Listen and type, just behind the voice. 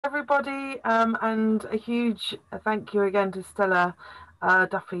everybody, and a huge thank you again to Stella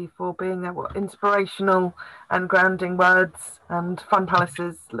Duffy for being there. What inspirational and grounding words, and Fun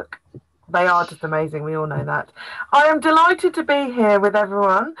Palaces. Look, they are just amazing. We all know that. I am delighted to be here with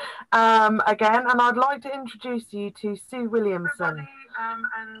everyone again, and I'd like to introduce you to Sue Williamson.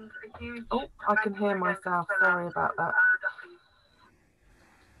 Oh, I can hear myself. Sorry about that.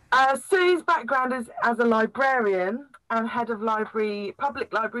 Sue's background is as a librarian and head of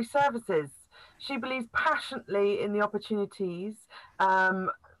public library services. She believes passionately in the opportunities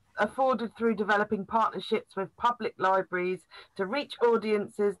afforded through developing partnerships with public libraries to reach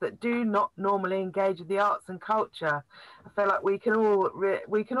audiences that do not normally engage with the arts and culture. I feel like we can all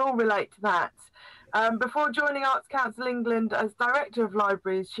relate to that. Before joining Arts Council England as Director of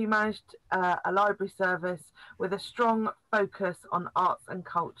Libraries, she managed a library service with a strong focus on arts and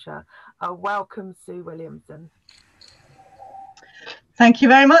culture. Welcome, Sue Williamson. Thank you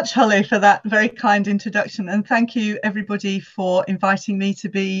very much, Holly, for that very kind introduction. And thank you, everybody, for inviting me to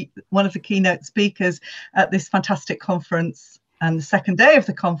be one of the keynote speakers at this fantastic conference and the second day of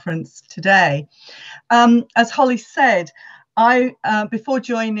the conference today. As Holly said, before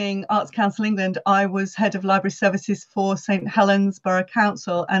joining Arts Council England, I was head of library services for St Helens Borough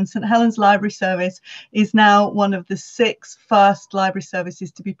Council, and St Helens Library Service is now one of the 6 first library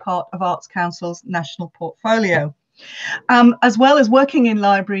services to be part of Arts Council's national portfolio. As well as working in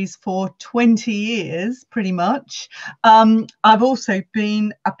libraries for 20 years, pretty much, I've also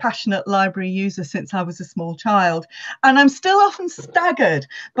been a passionate library user since I was a small child. And I'm still often staggered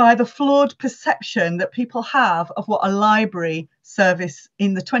by the flawed perception that people have of what a library service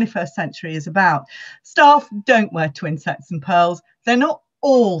in the 21st century is about. Staff don't wear twin sets and pearls. They're not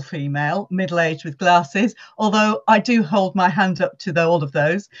all female, middle-aged with glasses, although I do hold my hand up to all of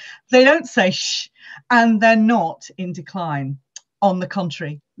those. They don't say shh, and they're not in decline. On the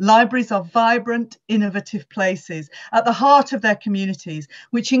contrary, libraries are vibrant, innovative places at the heart of their communities,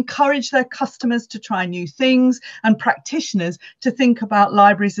 which encourage their customers to try new things and practitioners to think about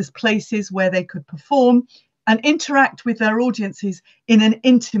libraries as places where they could perform and interact with their audiences in an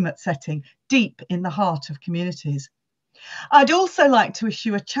intimate setting, deep in the heart of communities. I'd also like to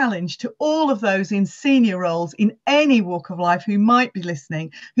issue a challenge to all of those in senior roles in any walk of life who might be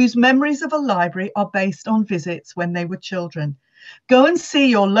listening, whose memories of a library are based on visits when they were children. Go and see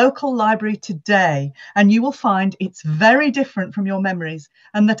your local library today, and you will find it's very different from your memories,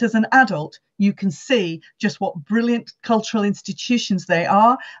 and that as an adult, you can see just what brilliant cultural institutions they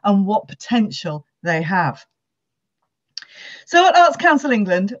are and what potential they have. So at Arts Council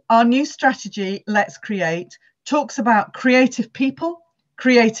England, our new strategy, Let's Create, talks about creative people,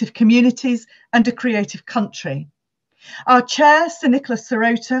 creative communities, and a creative country. Our chair, Sir Nicholas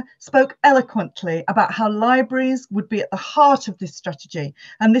Sirota, spoke eloquently about how libraries would be at the heart of this strategy,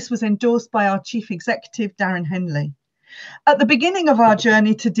 and this was endorsed by our Chief Executive, Darren Henley. At the beginning of our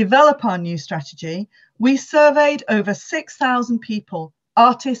journey to develop our new strategy, we surveyed over 6,000 people,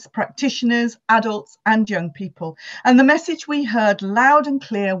 artists, practitioners, adults, and young people, and the message we heard loud and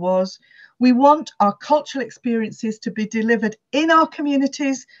clear was, we want our cultural experiences to be delivered in our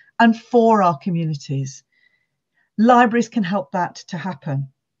communities and for our communities. Libraries can help that to happen.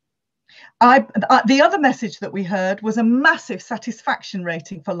 The other message that we heard was a massive satisfaction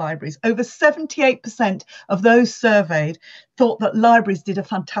rating for libraries. Over 78% of those surveyed thought that libraries did a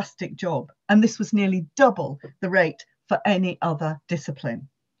fantastic job, and this was nearly double the rate for any other discipline.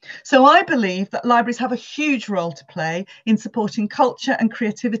 So I believe that libraries have a huge role to play in supporting culture and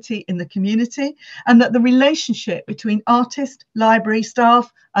creativity in the community, and that the relationship between artist, library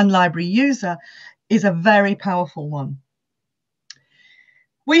staff, and library user is a very powerful one.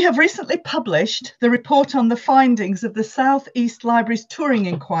 We have recently published the report on the findings of the South East Libraries Touring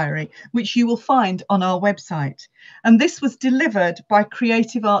Inquiry, which you will find on our website. And this was delivered by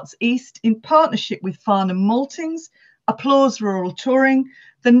Creative Arts East in partnership with Farnham Maltings, Applause Rural Touring,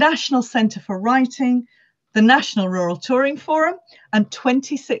 the National Centre for Writing, the National Rural Touring Forum, and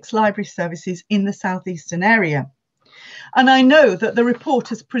 26 library services in the southeastern area. And I know that the report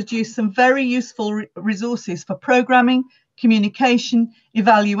has produced some very useful resources for programming, communication,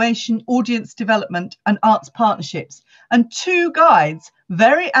 evaluation, audience development, and arts partnerships, and 2 guides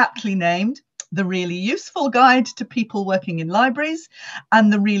very aptly named the Really Useful Guide to People Working in Libraries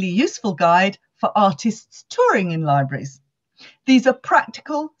and the Really Useful Guide for Artists Touring in Libraries. These are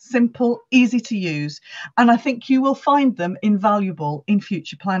practical, simple, easy to use, and I think you will find them invaluable in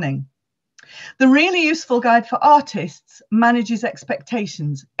future planning. The Really Useful Guide for Artists manages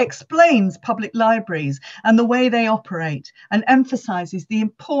expectations, explains public libraries and the way they operate, and emphasises the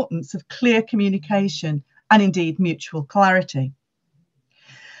importance of clear communication and indeed mutual clarity.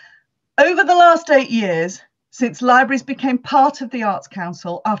 Over the last 8 years, since libraries became part of the Arts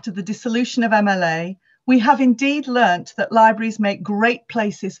Council after the dissolution of MLA, we have indeed learnt that libraries make great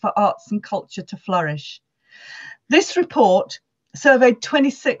places for arts and culture to flourish. This report surveyed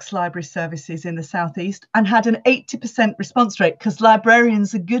 26 library services in the South East and had an 80% response rate, because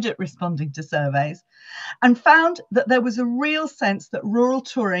librarians are good at responding to surveys, and found that there was a real sense that rural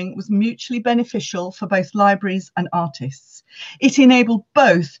touring was mutually beneficial for both libraries and artists. It enabled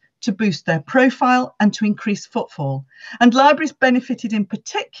both to boost their profile and to increase footfall. And libraries benefited in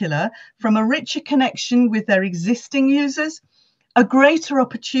particular from a richer connection with their existing users, a greater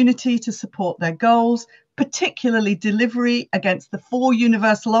opportunity to support their goals, particularly delivery against the 4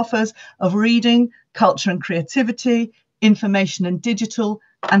 universal offers of reading, culture and creativity, information and digital,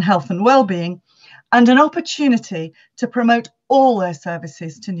 and health and well-being, and an opportunity to promote all their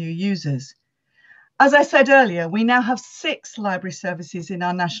services to new users. As I said earlier, we now have 6 library services in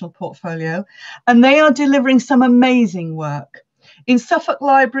our national portfolio, and they are delivering some amazing work. In Suffolk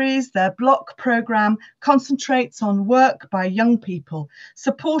Libraries, their block programme concentrates on work by young people,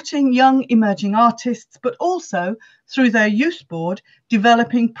 supporting young emerging artists, but also through their youth board,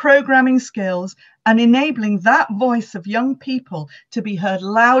 developing programming skills and enabling that voice of young people to be heard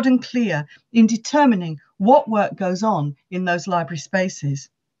loud and clear in determining what work goes on in those library spaces.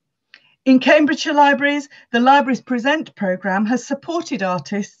 In Cambridgeshire Libraries, the Libraries Present programme has supported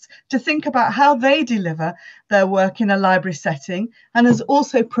artists to think about how they deliver their work in a library setting, and has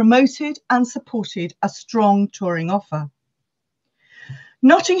also promoted and supported a strong touring offer.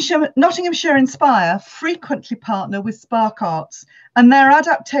 Nottinghamshire Inspire frequently partner with Spark Arts, and their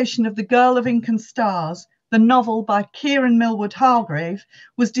adaptation of The Girl of Ink and Stars, the novel by Kieran Millwood Hargrave,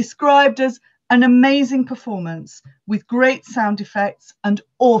 was described as an amazing performance with great sound effects and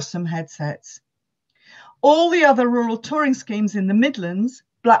awesome headsets. All the other rural touring schemes in the Midlands,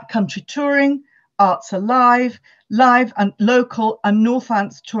 Black Country Touring, Arts Alive, Live and Local and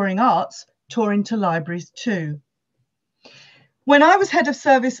Northants Touring Arts tour into libraries too. When I was head of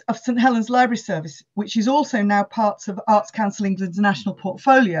service of St Helens Library Service, which is also now part of Arts Council England's national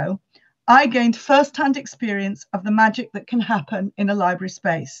portfolio, I gained first-hand experience of the magic that can happen in a library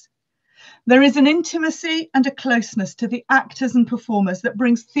space. There is an intimacy and a closeness to the actors and performers that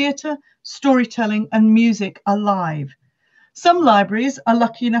brings theatre, storytelling and music alive. Some libraries are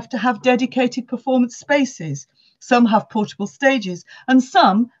lucky enough to have dedicated performance spaces. Some have portable stages, and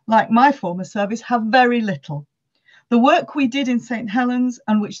some, like my former service, have very little. The work we did in St Helens,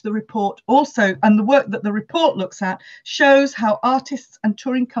 and which the report also, and the work that the report looks at, shows how artists and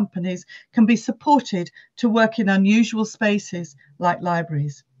touring companies can be supported to work in unusual spaces like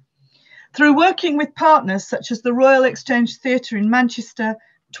libraries. Through working with partners such as the Royal Exchange Theatre in Manchester,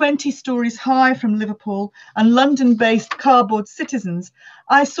 20 Stories High from Liverpool, and London-based Cardboard Citizens,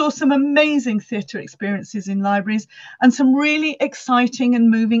 I saw some amazing theatre experiences in libraries and some really exciting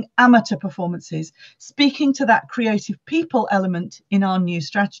and moving amateur performances, speaking to that creative people element in our new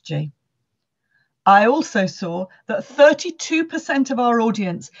strategy. I also saw that 32% of our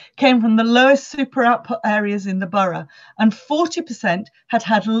audience came from the lowest super output areas in the borough, and 40% had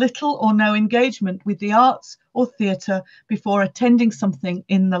had little or no engagement with the arts or theatre before attending something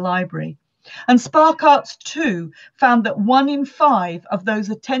in the library. And Spark Arts too found that 1 in 5 of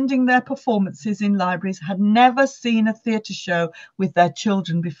those attending their performances in libraries had never seen a theatre show with their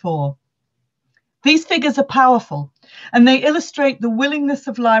children before. These figures are powerful, and they illustrate the willingness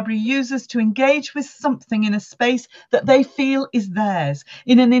of library users to engage with something in a space that they feel is theirs,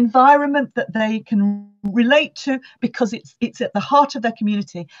 in an environment that they can relate to because it's at the heart of their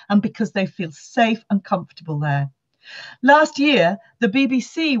community and because they feel safe and comfortable there. Last year, the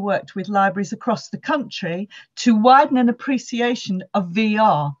BBC worked with libraries across the country to widen an appreciation of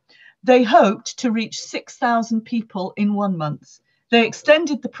VR. They hoped to reach 6,000 people in 1 month. They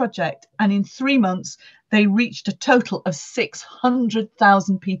extended the project, and in 3 months, they reached a total of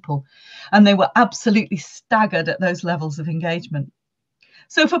 600,000 people, and they were absolutely staggered at those levels of engagement.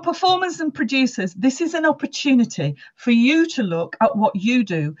 So for performers and producers, this is an opportunity for you to look at what you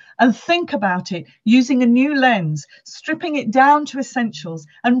do and think about it using a new lens, stripping it down to essentials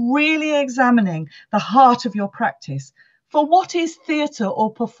and really examining the heart of your practice. For what is theatre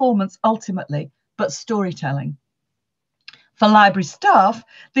or performance ultimately but storytelling? For library staff,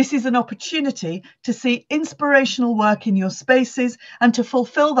 this is an opportunity to see inspirational work in your spaces and to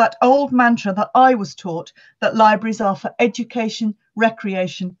fulfill that old mantra that I was taught, that libraries are for education,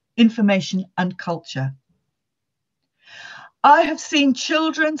 recreation, information and culture. I have seen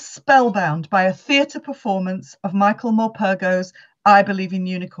children spellbound by a theatre performance of Michael Morpurgo's I Believe in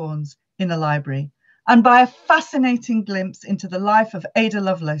Unicorns in a library. and by a fascinating glimpse into the life of Ada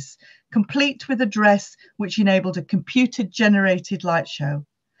Lovelace, complete with a dress which enabled a computer-generated light show.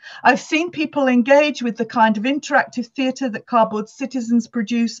 I've seen people engage with the kind of interactive theatre that Cardboard Citizens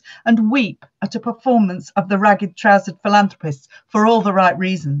produce and weep at a performance of the Ragged-Trousered Philanthropists for all the right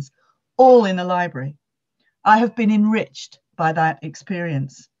reasons, all in a library. I have been enriched by that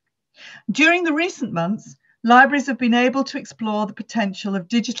experience. During the recent months, libraries have been able to explore the potential of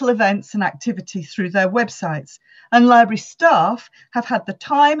digital events and activity through their websites, and library staff have had the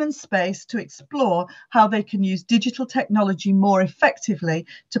time and space to explore how they can use digital technology more effectively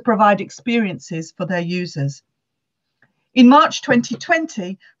to provide experiences for their users. In March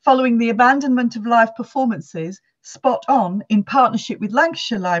 2020, following the abandonment of live performances, Spot On, in partnership with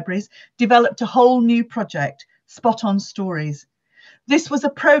Lancashire Libraries, developed a whole new project, Spot On Stories. This was a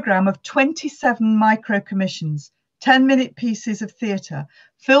programme of 27 micro-commissions, 10-minute pieces of theatre,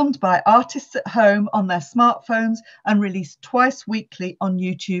 filmed by artists at home on their smartphones and released twice weekly on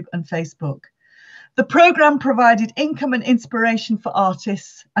YouTube and Facebook. The programme provided income and inspiration for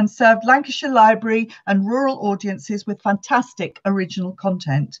artists and served Lancashire Library and rural audiences with fantastic original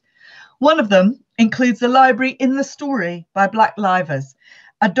content. One of them includes a library in the story by Black Livers,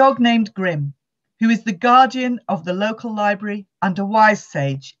 a dog named Grim, who is the guardian of the local library and a wise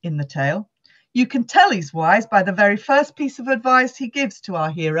sage in the tale. You can tell he's wise by the very first piece of advice he gives to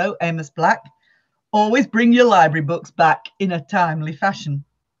our hero, Amos Black: always bring your library books back in a timely fashion.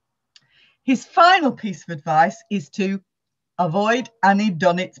 His final piece of advice is to avoid Annie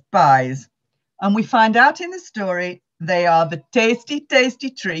Donnett's pies. And we find out in the story they are the tasty, tasty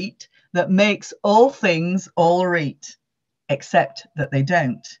treat that makes all things all right, except that they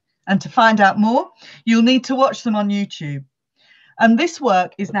don't. And to find out more, you'll need to watch them on YouTube. And this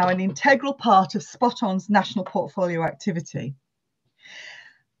work is now an integral part of Spot On's national portfolio activity.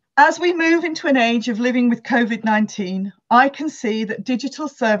 As we move into an age of living with COVID-19, I can see that digital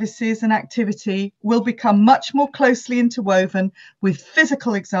services and activity will become much more closely interwoven with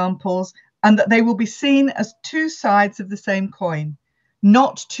physical examples, and that they will be seen as two sides of the same coin,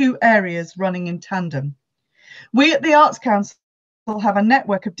 not two areas running in tandem. We at the Arts Council have a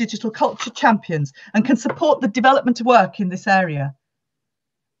network of digital culture champions and can support the development of work in this area.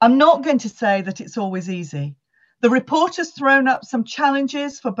 I'm not going to say that it's always easy. The report has thrown up some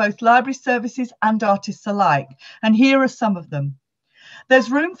challenges for both library services and artists alike, and here are some of them.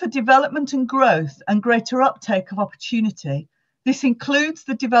 There's room for development and growth and greater uptake of opportunity. This includes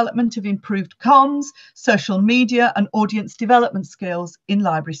the development of improved comms, social media, and audience development skills in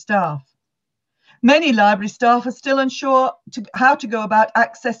library staff. Many library staff are still unsure how to go about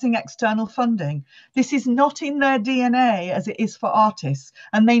accessing external funding. This is not in their DNA as it is for artists,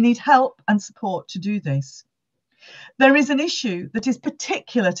 and they need help and support to do this. There is an issue that is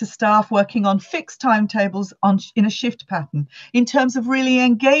particular to staff working on fixed timetables in a shift pattern in terms of really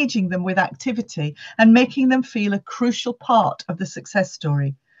engaging them with activity and making them feel a crucial part of the success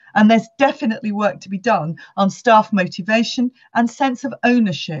story. And there's definitely work to be done on staff motivation and sense of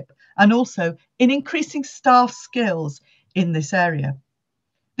ownership, and also in increasing staff skills in this area.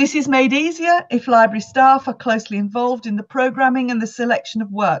 This is made easier if library staff are closely involved in the programming and the selection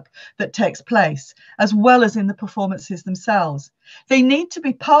of work that takes place, as well as in the performances themselves. They need to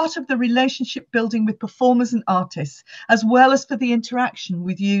be part of the relationship building with performers and artists, as well as for the interaction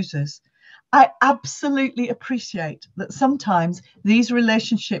with users. I absolutely appreciate that sometimes these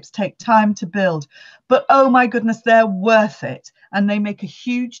relationships take time to build, but oh my goodness, they're worth it, and they make a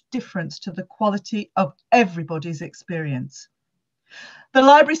huge difference to the quality of everybody's experience. The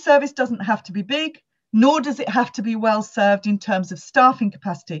library service doesn't have to be big, nor does it have to be well served in terms of staffing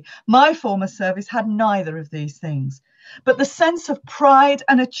capacity. My former service had neither of these things. But the sense of pride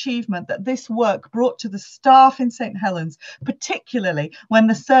and achievement that this work brought to the staff in St Helens, particularly when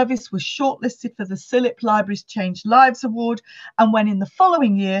the service was shortlisted for the Silip Libraries Changed Lives Award, and when in the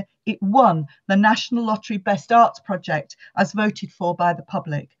following year it won the National Lottery Best Arts Project as voted for by the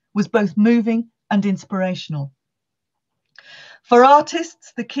public, was both moving and inspirational. For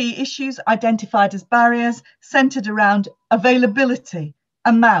artists, the key issues identified as barriers centred around availability,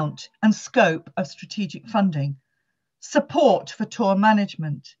 amount and scope of strategic funding, support for tour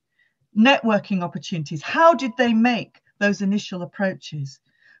management, networking opportunities. How did they make those initial approaches?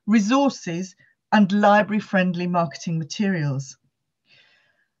 Resources and library-friendly marketing materials.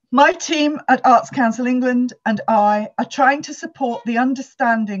 My team at Arts Council England and I are trying to support the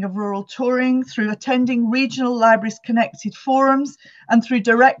understanding of rural touring through attending regional libraries connected forums and through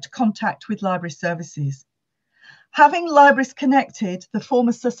direct contact with library services. Having Libraries Connected, the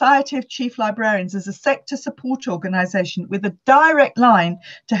former Society of Chief Librarians, as a sector support organisation with a direct line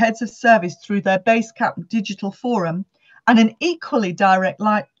to heads of service through their Basecamp digital forum, and an equally direct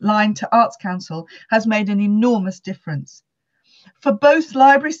line to Arts Council, has made an enormous difference. For both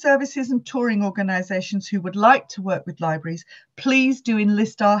library services and touring organisations who would like to work with libraries, please do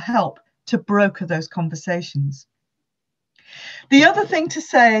enlist our help to broker those conversations. The other thing to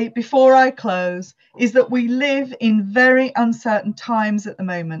say before I close is that we live in very uncertain times at the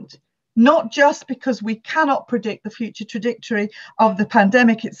moment, not just because we cannot predict the future trajectory of the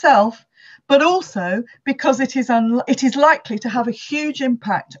pandemic itself, but also because it is likely to have a huge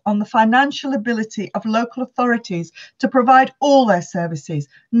impact on the financial ability of local authorities to provide all their services,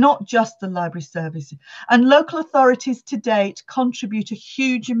 not just the library services. And local authorities to date contribute a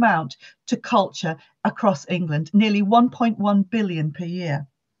huge amount to culture across England, nearly 1.1 billion per year.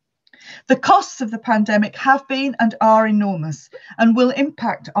 The costs of the pandemic have been and are enormous and will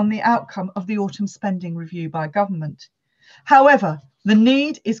impact on the outcome of the autumn spending review by government. However, the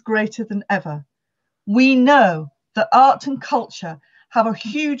need is greater than ever. We know that art and culture have a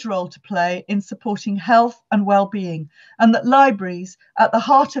huge role to play in supporting health and well-being, and that libraries at the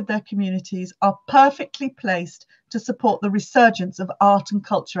heart of their communities are perfectly placed to support the resurgence of art and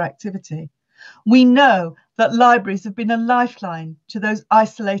culture activity. We know that libraries have been a lifeline to those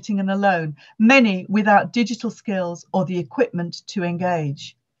isolating and alone, many without digital skills or the equipment to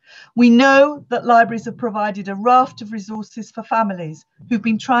engage. We know that libraries have provided a raft of resources for families who've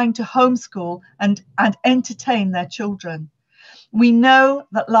been trying to homeschool and entertain their children. We know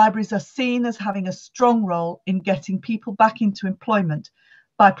that libraries are seen as having a strong role in getting people back into employment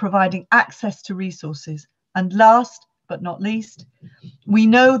by providing access to resources. And last but not least, we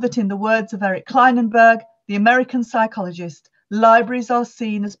know that, in the words of Eric Kleinenberg, the American psychologist, libraries are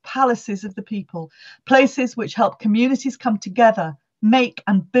seen as palaces of the people, places which help communities come together, make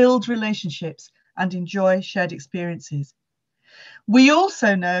and build relationships, and enjoy shared experiences. We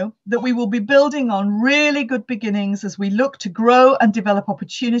also know that we will be building on really good beginnings as we look to grow and develop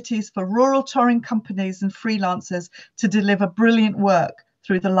opportunities for rural touring companies and freelancers to deliver brilliant work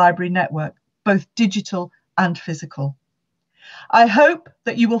through the library network, both digital and physical. I hope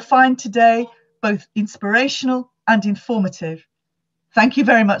that you will find today both inspirational and informative. Thank you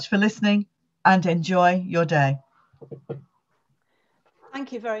very much for listening, and enjoy your day.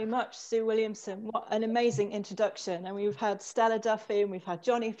 Thank you very much, Sue Williamson. What an amazing introduction. And we've had Stella Duffy, and we've had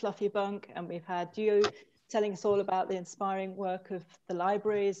Johnny Fluffy Bunk, and we've had you telling us all about the inspiring work of the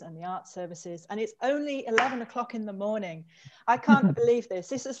libraries and the art services. And it's only 11 o'clock in the morning. I can't believe this.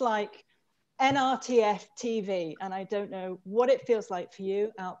 This is like NRTF TV, and I don't know what it feels like for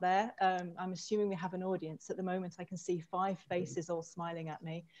you out there. I'm assuming we have an audience at the moment. I can see 5 faces all smiling at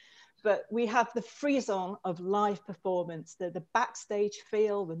me. But we have the frisson of live performance, the backstage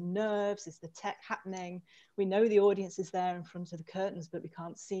feel, the nerves, is the tech happening. We know the audience is there in front of the curtains, but we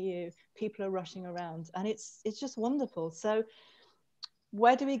can't see you. People are rushing around, and it's just wonderful. So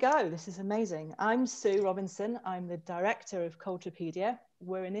where do we go? This is amazing. I'm Sue Robinson. I'm the director of Culturapedia.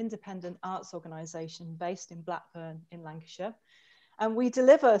 We're an independent arts organisation based in Blackburn in Lancashire. And we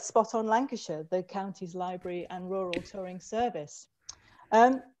deliver Spot on Lancashire, the county's library and rural touring service.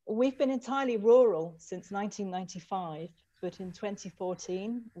 We've been entirely rural since 1995, but in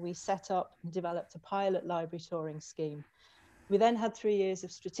 2014, we set up and developed a pilot library touring scheme. We then had 3 years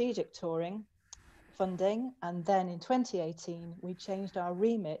of strategic touring funding, and then in 2018, we changed our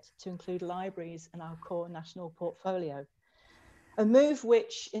remit to include libraries in our core national portfolio. A move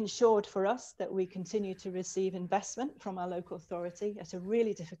which ensured for us that we continue to receive investment from our local authority at a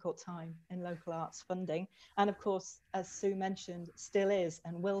really difficult time in local arts funding. And of course, as Sue mentioned, still is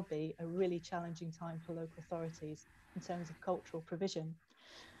and will be a really challenging time for local authorities in terms of cultural provision.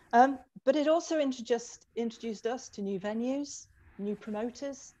 But it also introduced us to new venues, new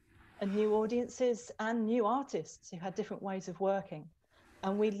promoters, and new audiences and new artists who had different ways of working.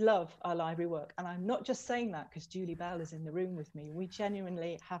 And we love our library work. And I'm not just saying that because Julie Bell is in the room with me. We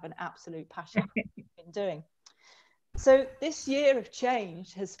genuinely have an absolute passion for what we've been doing. So this year of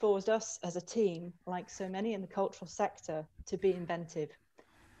change has forced us as a team, like so many in the cultural sector, to be inventive.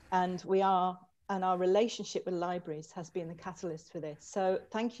 And our relationship with libraries has been the catalyst for this. So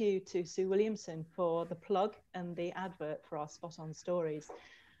thank you to Sue Williamson for the plug and the advert for our Spot On Stories.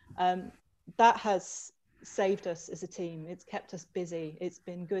 That has saved us as a team. It's kept us busy. It's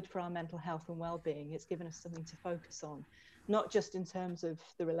been good for our mental health and well-being. It's given us something to focus on, not just in terms of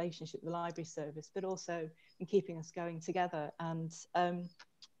the relationship with the library service, but also in keeping us going together. And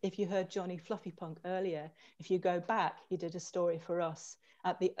if you heard Johnny Fluffypunk earlier, if you go back, he did a story for us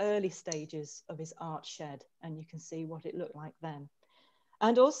at the early stages of his art shed, and you can see what it looked like then.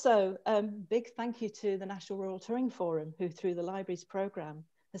 And also, big thank you to the National Rural Touring Forum, who through the Libraries programme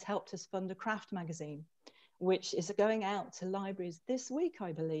has helped us fund a craft magazine, which is going out to libraries this week,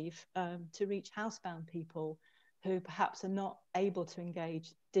 I believe, to reach housebound people who perhaps are not able to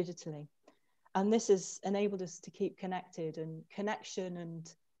engage digitally. And this has enabled us to keep connected, and connection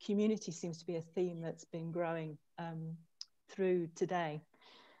and community seems to be a theme that's been growing through today.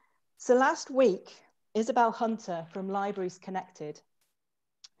 So last week, Isabel Hunter from Libraries Connected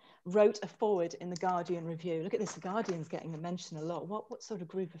wrote a foreword in the Guardian Review. Look at this, the Guardian's getting a mention a lot. What sort of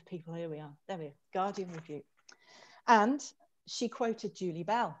group of people? Here we are, there we are, Guardian Review. And she quoted Julie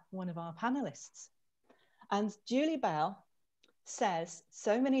Bell, one of our panelists. And Julie Bell says,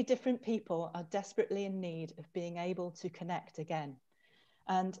 so many different people are desperately in need of being able to connect again.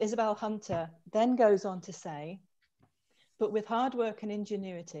 And Isabel Hunter then goes on to say, but with hard work and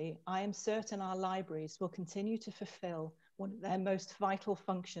ingenuity, I am certain our libraries will continue to fulfill one of their most vital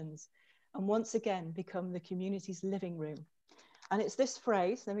functions and once again become the community's living room. And it's this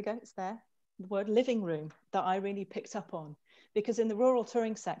phrase, there we go, it's there, the word living room, that I really picked up on, because in the rural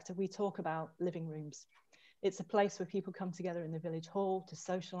touring sector, we talk about living rooms. It's a place where people come together in the village hall to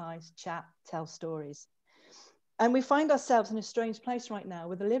socialise, chat, tell stories. And we find ourselves in a strange place right now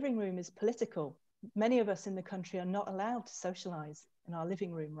where the living room is political. Many of us in the country are not allowed to socialise in our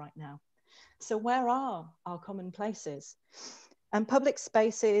living room right now. So where are our common places? And public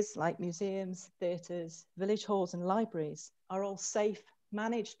spaces like museums, theatres, village halls and libraries are all safe,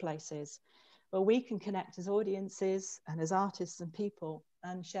 managed places where we can connect as audiences and as artists and people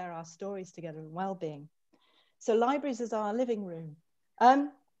and share our stories together and well-being. So libraries is our living room.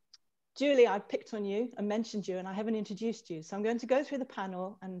 Julie, I picked on you and mentioned you, and I haven't introduced you. So I'm going to go through the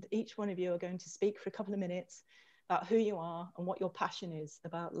panel, and each one of you are going to speak for a couple of minutes about who you are and what your passion is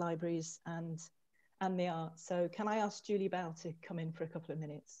about libraries and the arts. So can I ask Julie Bell to come in for a couple of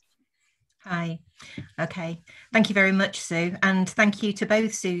minutes? Hi. Okay. Thank you very much, Sue. And thank you to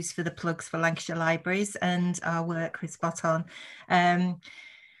both Sues for the plugs for Lancashire Libraries and our work with Spot On.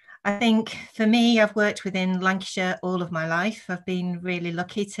 I think for me, I've worked within Lancashire all of my life. I've been really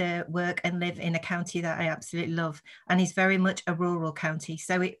lucky to work and live in a county that I absolutely love, and is very much a rural county.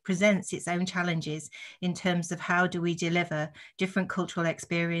 So it presents its own challenges in terms of how do we deliver different cultural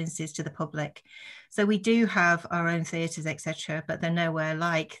experiences to the public. So we do have our own theatres, etc., but they're nowhere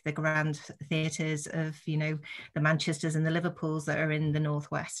like the grand theatres of, you know, the Manchesters and the Liverpools that are in the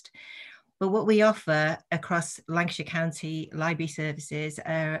Northwest. But what we offer across Lancashire County Library Services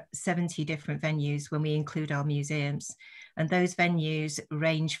are 70 different venues when we include our museums. And those venues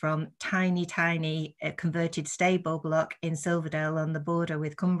range from tiny, tiny converted stable block in Silverdale on the border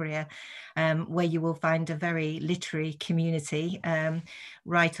with Cumbria, where you will find a very literary community,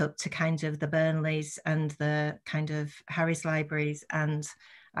 right up to kind of the Burnleys and the kind of Harris Libraries, and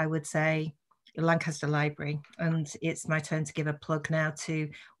I would say Lancaster Library. And it's my turn to give a plug now to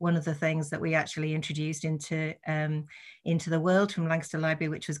one of the things that we actually introduced into the world from Lancaster Library,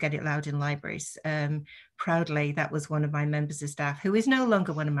 which was Get It Loud in Libraries. Proudly, that was one of my members of staff, who is no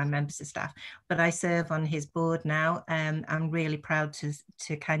longer one of my members of staff, but I serve on his board now. I'm really proud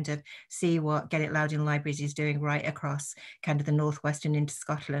to kind of see what Get It Loud in Libraries is doing right across kind of the Northwest and into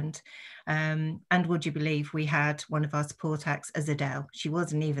Scotland. And would you believe we had one of our support acts as Adel? She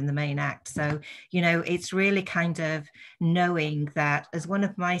wasn't even the main act. So, you know, it's really kind of knowing that, as one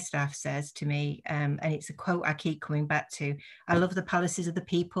of my staff says to me, and it's a quote I keep coming back to, I love the palaces of the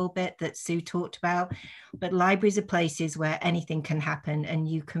people bit that Sue talked about, but libraries are places where anything can happen and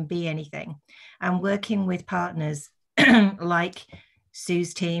you can be anything. And working with partners like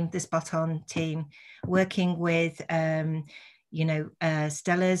Sue's team, the Spot On team, working with you know,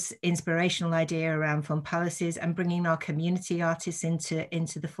 Stella's inspirational idea around fun palaces and bringing our community artists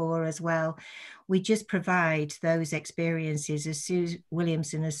into the fore as well. We just provide those experiences, as Sue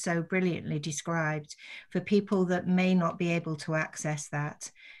Williamson has so brilliantly described, for people that may not be able to access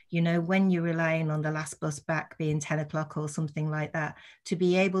that. You know, when you're relying on the last bus back being 10 o'clock or something like that, to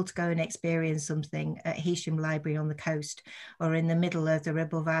be able to go and experience something at Heysham Library on the coast or in the middle of the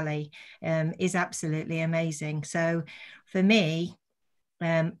Ribble Valley is absolutely amazing. So for me,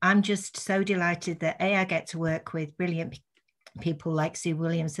 I'm just so delighted that I get to work with brilliant people like Sue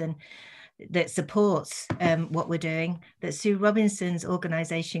Williamson that supports what we're doing, that Sue Robinson's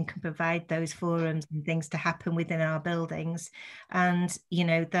organisation can provide those forums and things to happen within our buildings, and you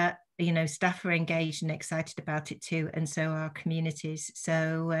know that, you know, staff are engaged and excited about it too, and so are communities.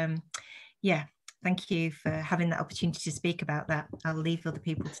 So yeah, thank you for having that opportunity to speak about that. I'll leave other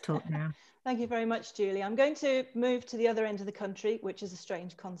people to talk now. Thank you very much, Julie. I'm going to move to the other end of the country, which is a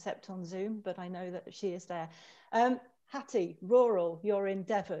strange concept on Zoom, but I know that she is there. Hattie, rural, you're in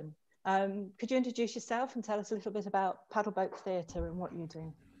Devon. Could you introduce yourself and tell us a little bit about Paddleboat Theatre and what you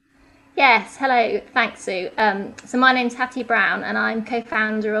do? Yes, hello, thanks Sue. So my name's Hattie Brown and I'm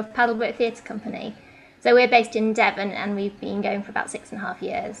co-founder of Paddleboat Theatre Company. So we're based in Devon and we've been going for about 6.5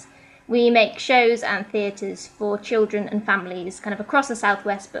 years. We make shows and theatres for children and families kind of across the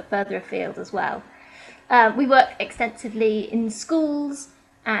southwest but further afield as well. We work extensively in schools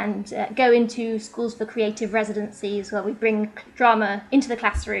and go into schools for creative residencies where we bring drama into the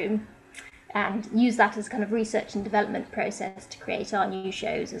classroom and use that as kind of research and development process to create our new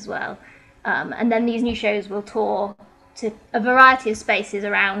shows as well. And then these new shows will tour to a variety of spaces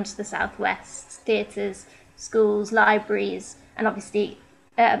around the southwest, theatres, schools, libraries, and obviously,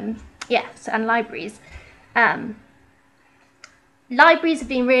 and libraries. Libraries have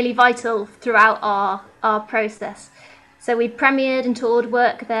been really vital throughout our process. So we've premiered and toured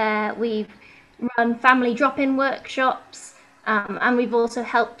work there, we've run family drop-in workshops, and we've also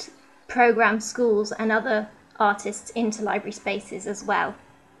helped program schools and other artists into library spaces as well.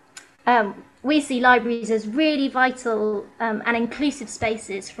 We see libraries as really vital and inclusive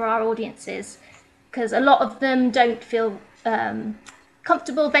spaces for our audiences because a lot of them don't feel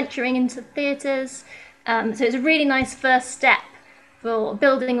comfortable venturing into theatres. So it's a really nice first step for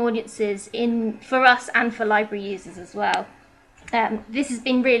building audiences for us and for library users as well. This has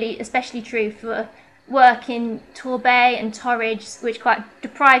been really especially true for work in Torbay and Torridge, which are quite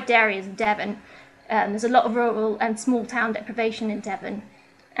deprived areas of Devon. There's a lot of rural and small town deprivation in Devon.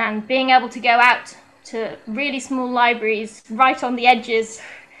 And being able to go out to really small libraries right on the edges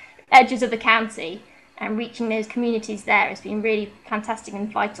of the county and reaching those communities there has been really fantastic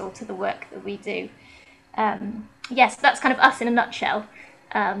and vital to the work that we do. Yes, that's kind of us in a nutshell.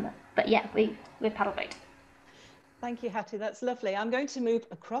 But yeah, we're Paddleboat. Thank you, Hattie. That's lovely. I'm going to move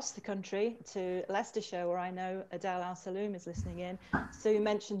across the country to Leicestershire, where I know Adel Salloum is listening in. So you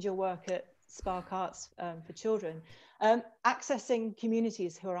mentioned your work at Spark Arts for Children. Accessing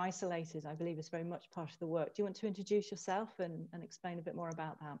communities who are isolated, I believe, is very much part of the work. Do you want to introduce yourself and explain a bit more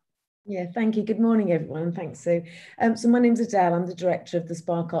about that? Yeah, thank you. Good morning, everyone. Thanks, Sue. So my name's Adel. I'm the director of the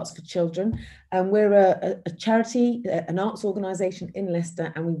Spark Arts for Children. We're a charity, an arts organisation in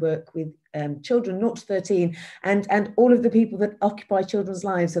Leicester, and we work with children 0 to 13 and all of the people that occupy children's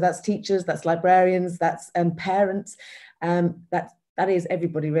lives. So that's teachers, that's librarians, that's parents, that is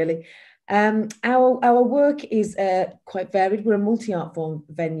everybody really. Our work is quite varied. We're a multi-art form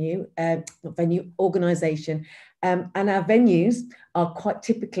organisation, and our venues are quite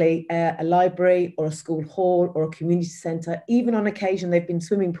typically a library or a school hall or a community centre. Even on occasion, they've been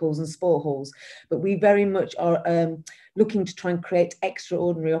swimming pools and sport halls, but we very much are looking to try and create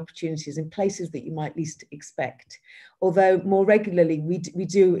extraordinary opportunities in places that you might least expect. Although more regularly, we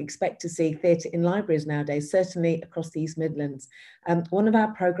do expect to see theatre in libraries nowadays, certainly across the East Midlands. One of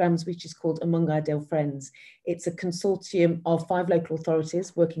our programmes, which is called Among Ideal Friends, it's a consortium of 5 local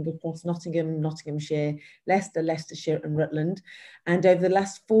authorities working across Nottingham, Nottinghamshire, Leicester, Leicestershire and Rutland. And over the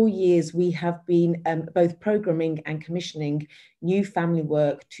last 4 years, we have been both programming and commissioning new family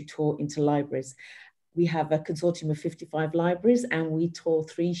work to tour into libraries. We have a consortium of 55 libraries and we tour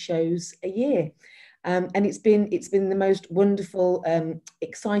 3 shows a year. And it's been the most wonderful,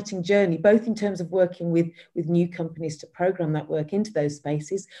 exciting journey, both in terms of working with new companies to program that work into those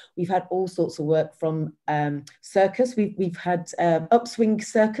spaces. We've had all sorts of work from circus. We've had Upswing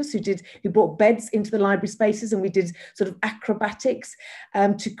Circus who brought beds into the library spaces, and we did sort of acrobatics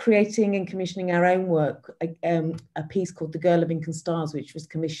to creating and commissioning our own work. A piece called The Girl of Ink and Stars, which was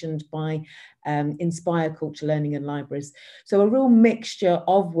commissioned by Inspire Culture, Learning and Libraries. So a real mixture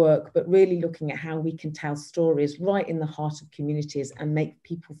of work, but really looking at how we can tell stories right in the heart of communities and make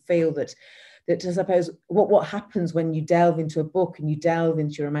people feel that I suppose what happens when you delve into a book and you delve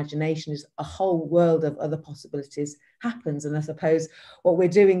into your imagination is a whole world of other possibilities happens. And I suppose what we're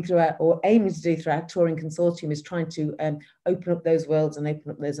doing aiming to do through our touring consortium is trying to open up those worlds and open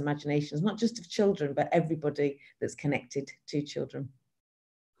up those imaginations, not just of children, but everybody that's connected to children.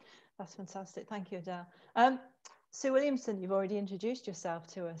 That's fantastic. Thank you, Adele. Sue Williamson, you've already introduced yourself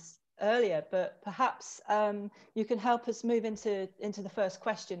to us earlier, but perhaps you can help us move into the first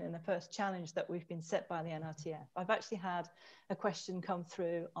question and the first challenge that we've been set by the NRTF. I've actually had a question come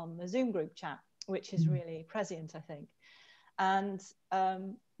through on the Zoom group chat, which is really prescient, I think. And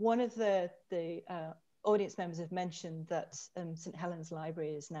one of the audience members have mentioned that St Helens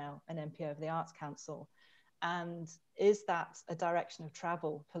Library is now an NPO of the Arts Council. And is that a direction of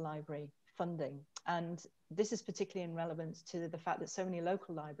travel for library funding. And this is particularly in relevance to the fact that so many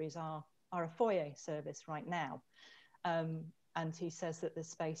local libraries are a foyer service right now. And he says that the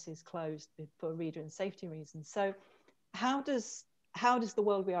space is closed for reader and safety reasons. So how does the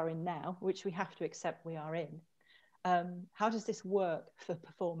world we are in now, which we have to accept we are in, how does this work for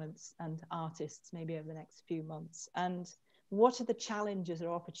performance and artists maybe over the next few months? And what are the challenges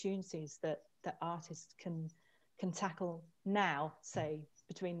or opportunities that artists can tackle now, say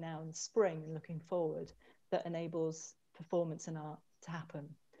between now and spring and looking forward, that enables performance and art to happen?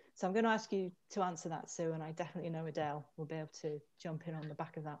 So I'm going to ask you to answer that, Sue, and I definitely know Adel will be able to jump in on the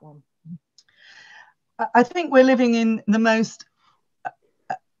back of that one. I think we're living in the most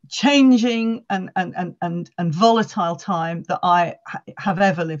changing and volatile time that I have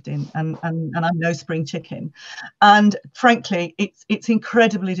ever lived in, and I'm no spring chicken. And frankly, it's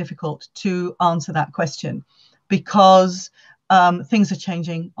incredibly difficult to answer that question, because things are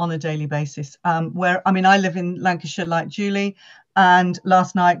changing on a daily basis. I live in Lancashire like Julie, and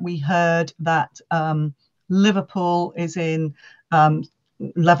last night we heard that Liverpool is in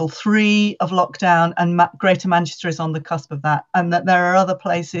level 3 of lockdown, and Greater Manchester is on the cusp of that, and that there are other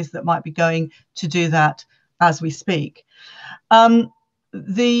places that might be going to do that as we speak. So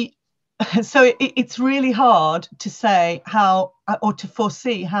it's really hard to say how, or to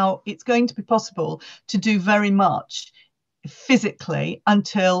foresee how it's going to be possible to do very much physically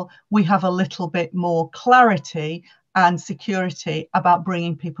until we have a little bit more clarity and security about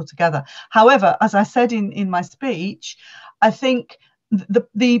bringing people together. However, as I said in my speech, I think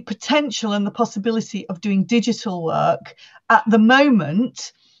the potential and the possibility of doing digital work at the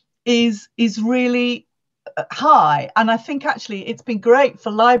moment is really high. And I think actually it's been great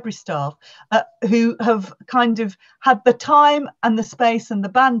for library staff who have kind of had the time and the space and the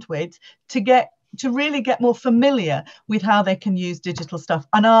bandwidth to really get more familiar with how they can use digital stuff.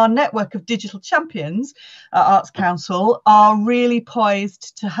 And our network of digital champions at Arts Council are really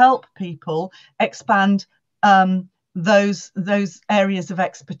poised to help people expand those areas of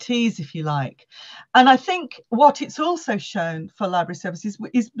expertise, if you like. And I think what it's also shown for library services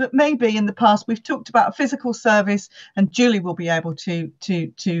is that maybe in the past we've talked about a physical service, and Julie will be able to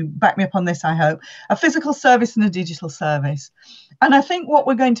back me up on this, I hope, a physical service and a digital service. And I think what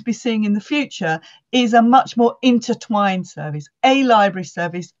we're going to be seeing in the future is a much more intertwined service, a library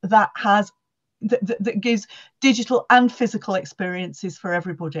service that gives digital and physical experiences for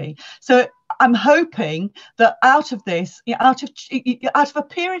everybody. So I'm hoping that out of this, out of a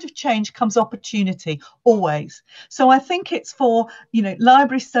period of change comes opportunity, always. So I think it's for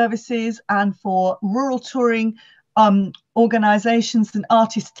library services and for rural touring organisations and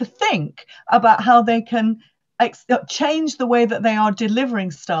artists to think about how they can change the way that they are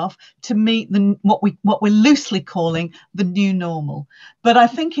delivering stuff to meet what we're loosely calling the new normal. But I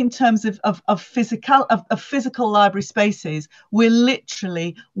think in terms of physical library spaces, we're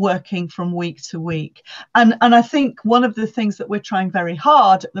literally working from week to week. And I think one of the things that we're trying very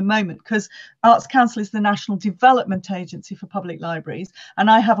hard at the moment, because Arts Council is the National Development Agency for Public Libraries, and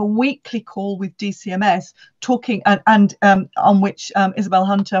I have a weekly call with DCMS talking and on which Isabel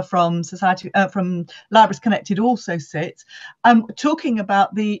Hunter from Libraries Connected also sits, talking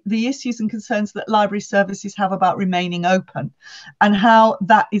about the issues and concerns that library services have about remaining open and how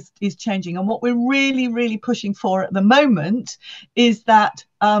that is changing. And what we're really pushing for at the moment is that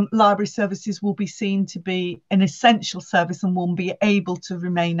library services will be seen to be an essential service and will be able to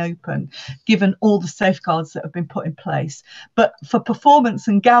remain open given all the safeguards that have been put in place. But for performance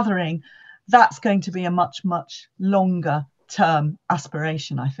and gathering, that's going to be a much longer term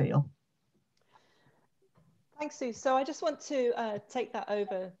aspiration, I feel. Thanks, Sue. So I just want to take that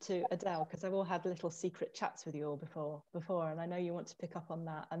over to Adel, because I've all had little secret chats with you all before, and I know you want to pick up on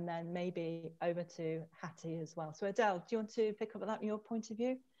that, and then maybe over to Hattie as well. So Adel, do you want to pick up on that from your point of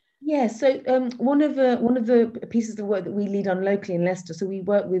view? Yeah, so one of the pieces of work that we lead on locally in Leicester, so we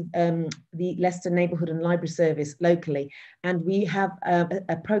work with the Leicester Neighbourhood and Library Service locally, and we have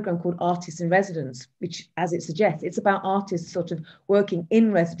a programme called Artists in Residence, which, as it suggests, it's about artists sort of working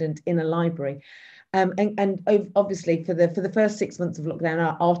in resident in a library. And obviously for the first 6 months of lockdown,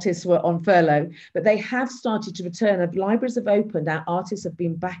 our artists were on furlough, but they have started to return. Libraries have opened, our artists have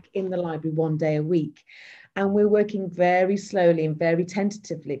been back in the library 1 day a week. And we're working very slowly and very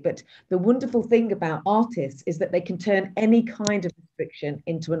tentatively. But the wonderful thing about artists is that they can turn any kind of restriction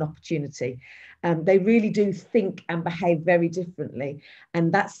into an opportunity. They really do think and behave very differently.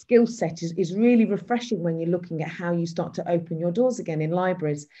 And that skill set is really refreshing when you're looking at how you start to open your doors again in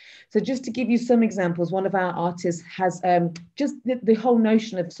libraries. So just to give you some examples, one of our artists has just the whole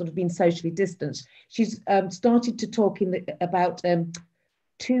notion of sort of being socially distanced. She's started to talk about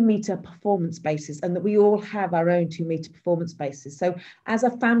 2-metre performance spaces, and that we all have our own 2-metre performance spaces. So as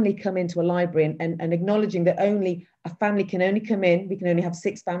a family come into a library, and acknowledging that only a family can only come in, we can only have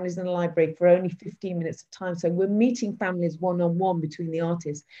 6 families in a library for only 15 minutes of time. So we're meeting families one-on-one between the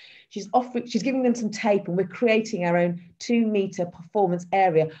artists. She's giving them some tape, and we're creating our own 2-metre performance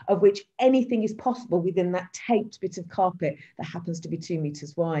area, of which anything is possible within that taped bit of carpet that happens to be 2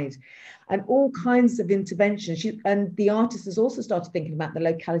 metres wide. And all kinds of interventions. And the artist has also started thinking about the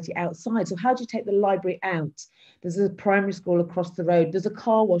locality outside. So how do you take the library out? There's a primary school across the road. There's a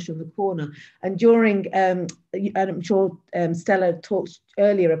car wash on the corner. And during, and I'm sure Stella talked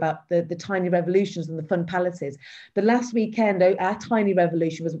earlier about the tiny revolutions and the fun palaces. The last weekend, our tiny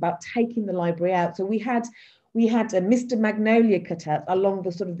revolution was about taking the library out. So we had a Mr. Magnolia cut out along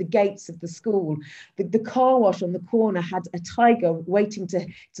the sort of the gates of the school. The car wash on the corner had a tiger waiting to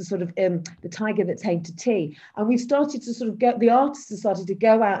sort of the tiger that's aimed to tea. And we've started to sort of the artists have started to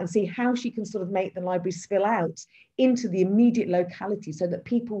go out and see how she can sort of make the library spill out into the immediate locality, so that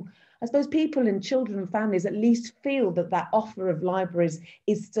people, I suppose people and children and families at least feel that that offer of libraries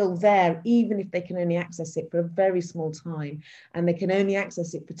is still there, even if they can only access it for a very small time, and they can only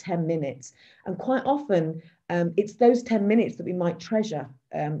access it for 10 minutes. And quite often, it's those 10 minutes that we might treasure.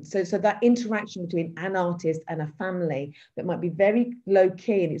 So that interaction between an artist and a family that might be very low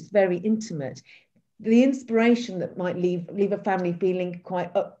key and it's very intimate. The inspiration that might leave a family feeling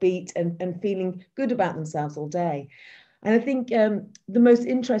quite upbeat and feeling good about themselves all day. And I think the most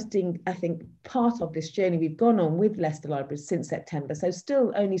interesting, part of this journey we've gone on with Leicester Libraries since September, so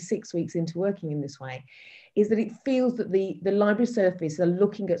still only 6 weeks into working in this way, is that it feels that the library service are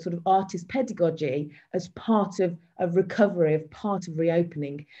looking at sort of artist pedagogy as part of recovery, of part of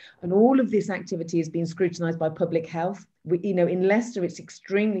reopening. And all of this activity is being scrutinised by public health. In Leicester, it's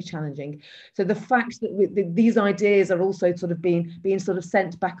extremely challenging. So the fact that these ideas are also sort of being sort of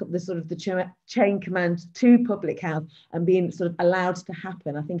sent back up the chain command to public health and being sort of allowed to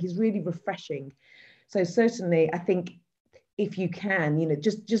happen, I think is really refreshing. So certainly, I think if you can,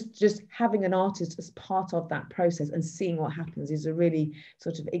 just having an artist as part of that process and seeing what happens is a really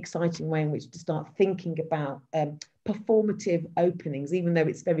sort of exciting way in which to start thinking about performative openings, even though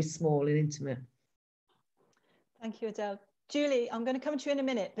it's very small and intimate. Thank you, Adele. Julie, I'm going to come to you in a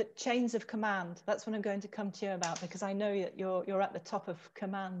minute, but chains of command, that's what I'm going to come to you about, because I know that you're at the top of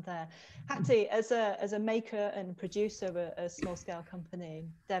command there. Hattie, as a maker and producer of a small scale company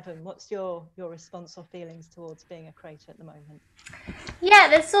in Devon, what's your response or feelings towards being a creator at the moment? Yeah,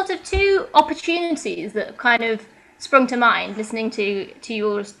 there's sort of 2 opportunities that kind of sprung to mind listening to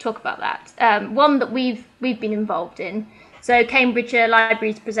you all talk about that. One that we've been involved in. So Cambridgeshire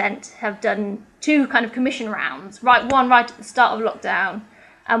Libraries Present have done 2 kind of commission rounds, one right at the start of lockdown,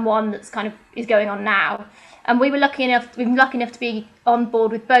 and one that's kind of is going on now. And we've been lucky enough to be on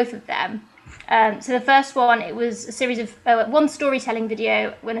board with both of them. So the first one, it was a series of one storytelling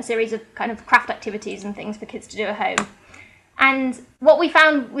video and a series of kind of craft activities and things for kids to do at home. And what we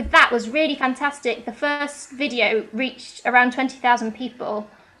found with that was really fantastic. The first video reached around 20,000 people.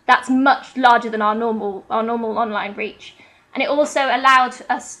 That's much larger than our normal online reach. And it also allowed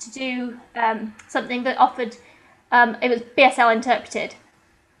us to do something that offered, it was BSL interpreted.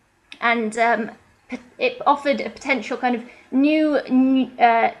 And it offered a potential kind of new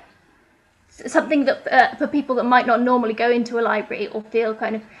something that for people that might not normally go into a library or feel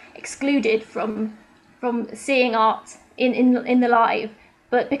kind of excluded from seeing art in the live.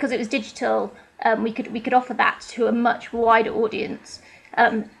 But because it was digital, we could offer that to a much wider audience.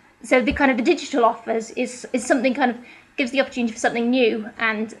 So the kind of the digital offers is something kind of gives the opportunity for something new,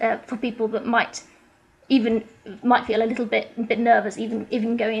 and for people that might feel a little bit nervous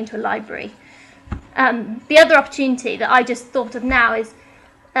even going into a library. The other opportunity that I just thought of now is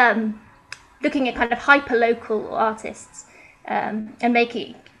looking at kind of hyper local artists and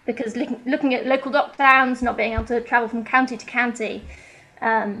making, because looking at local lockdowns, not being able to travel from county to county,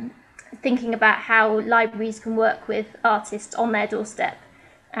 thinking about how libraries can work with artists on their doorstep.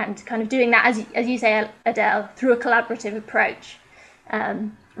 And kind of doing that, as you say, Adele, through a collaborative approach.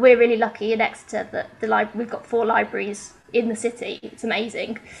 We're really lucky in Exeter that we've got 4 libraries in the city. It's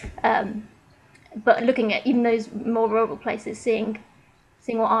amazing. But looking at even those more rural places, seeing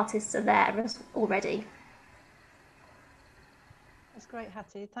what artists are there already. That's great,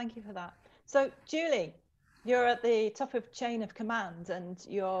 Hattie. Thank you for that. So, Julie, you're at the top of chain of command, and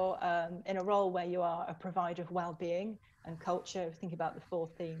you're in a role where you are a provider of well-being and culture. Think about the 4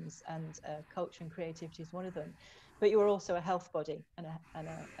 themes, and culture and creativity is one of them. But you're also a health body and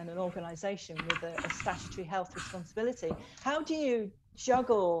an organisation with a statutory health responsibility. How do you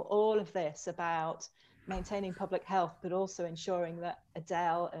juggle all of this about maintaining public health, but also ensuring that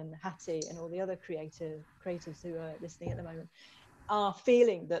Adel and Hattie and all the other creators who are listening at the moment are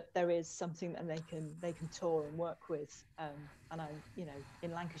feeling that there is something that they can tour and work with, and I'm, you know,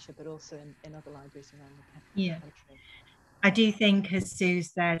 in Lancashire, but also in other libraries around the country. I do think, as Sue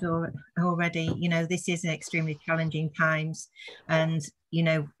said already, you know, this is an extremely challenging times, and, you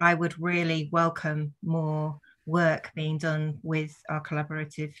know, I would really welcome more work being done with our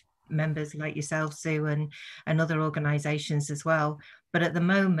collaborative members like yourself, Sue, and other organisations as well. But at the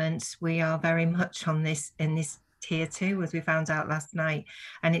moment, we are very much on this in this tier 2, as we found out last night,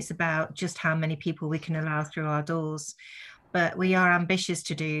 and it's about just how many people we can allow through our doors. But we are ambitious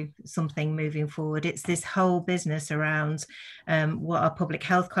to do something moving forward. It's this whole business around what our public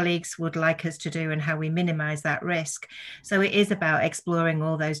health colleagues would like us to do and how we minimise that risk. So it is about exploring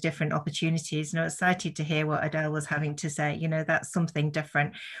all those different opportunities. And I'm excited to hear what Adel was having to say. You know, that's something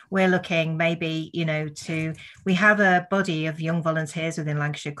different. We're looking maybe, you know, we have a body of young volunteers within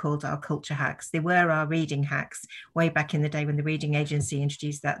Lancashire called our Culture Hacks. They were our reading hacks way back in the day when the Reading Agency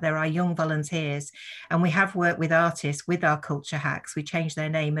introduced that. There are young volunteers, and we have worked with artists with our Culture Hacks. We changed their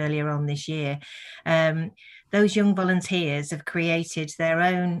name earlier on this year. Those young volunteers have created their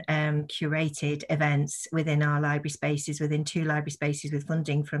own curated events within our library spaces, within 2 library spaces with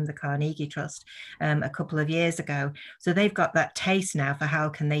funding from the Carnegie Trust a couple of years ago. So they've got that taste now for how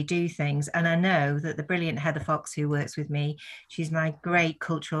can they do things. And I know that the brilliant Heather Fox, who works with me, she's my great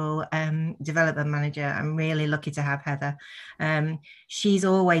cultural development manager. I'm really lucky to have Heather. She's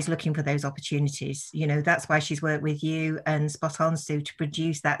always looking for those opportunities. You know, that's why she's worked with you and Spot On, Sue, to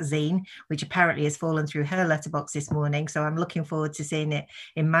produce that zine, which apparently has fallen through her letterbox this morning. So I'm looking forward to seeing it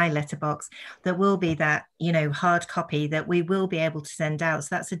in my letterbox. There will be that, you know, hard copy that we will be able to send out.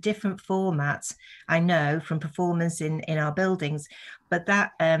 So that's a different format, I know, from performance in our buildings. But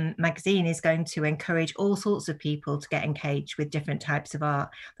that magazine is going to encourage all sorts of people to get engaged with different types of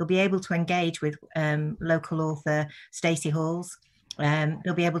art. They'll be able to engage with local author Stacey Halls.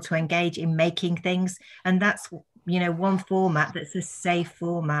 They'll be able to engage in making things. And that's, you know, one format that's a safe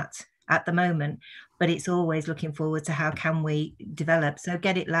format at the moment, but it's always looking forward to how can we develop. So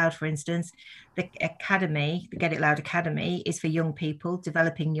Get It Loud, for instance, the academy, the Get It Loud Academy, is for young people,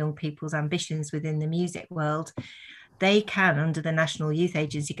 developing young people's ambitions within the music world. They can, under the National Youth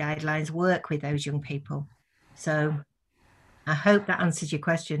Agency guidelines, work with those young people. So I hope that answers your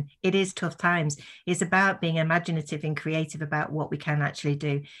question. It is tough times. It's about being imaginative and creative about what we can actually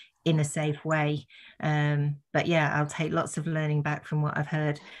do in a safe way. But yeah, I'll take lots of learning back from what I've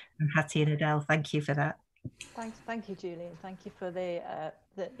heard from Hattie and Adel. Thank you for that. Thank you, Julie, and thank you for the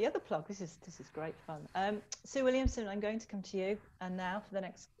other plug. This is great fun. Sue Williamson, I'm going to come to you, and now for the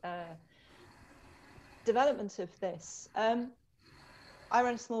next development of this. I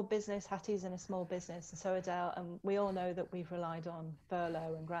run a small business, Hattie's in a small business, and so Adel, and we all know that we've relied on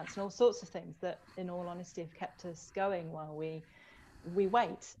furlough and grants and all sorts of things that, in all honesty, have kept us going while we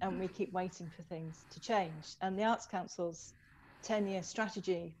wait, and we keep waiting for things to change. And the Arts Council's 10-year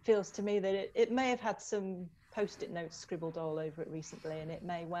strategy feels to me that it may have had some post-it notes scribbled all over it recently, and it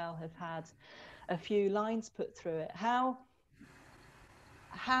may well have had a few lines put through it. How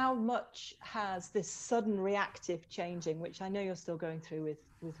much has this sudden reactive changing, which I know you're still going through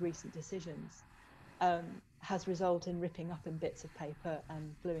with recent decisions, has resulted in ripping up in bits of paper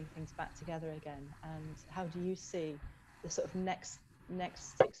and gluing things back together again? And how do you see the sort of next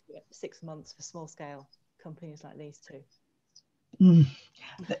 6 months for small scale companies like these two? Again,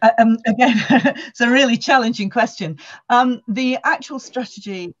 it's a really challenging question. The actual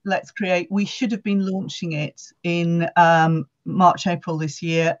strategy, Let's Create, we should have been launching it in March, April this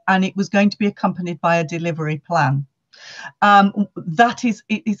year, and it was going to be accompanied by a delivery plan. That is,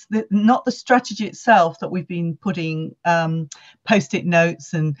 it's not the strategy itself that we've been putting post-it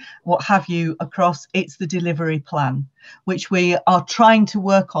notes and what have you across. It's the delivery plan, which we are trying to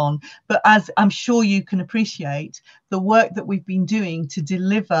work on. But as I'm sure you can appreciate, the work that we've been doing to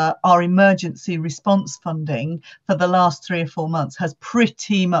deliver our emergency response funding for the last 3 or 4 months has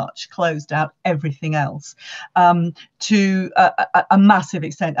pretty much closed out everything else to a massive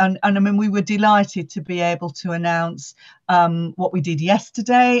extent. And I mean, we were delighted to be able to announce what we did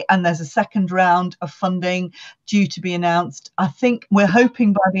yesterday, and there's a second round of funding due to be announced. I think we're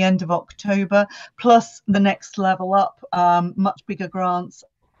hoping by the end of October, plus the next level up, much bigger grants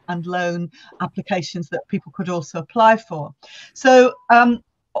and loan applications that people could also apply for. So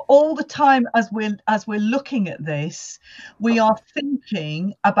all the time as we're looking at this, we are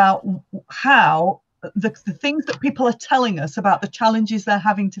thinking about how the things that people are telling us about the challenges they're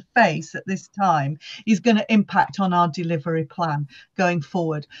having to face at this time is going to impact on our delivery plan going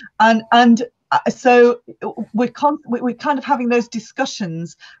forward. And so we're kind of having those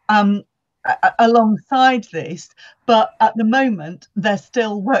discussions alongside this, but at the moment they're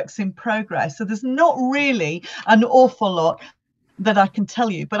still works in progress. So there's not really an awful lot that I can tell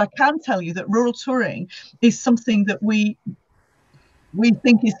you, but I can tell you that rural touring is something that we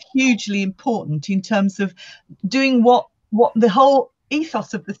think is hugely important in terms of doing what the whole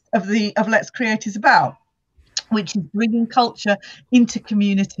ethos of Let's Create is about, which is bringing culture into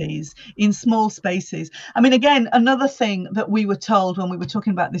communities in small spaces. I mean, again, another thing that we were told when we were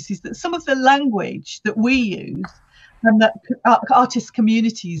talking about this is that some of the language that we use and that artist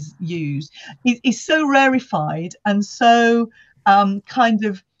communities use is so rarefied and so kind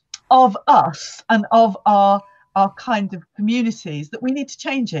of us and of our kind of communities that we need to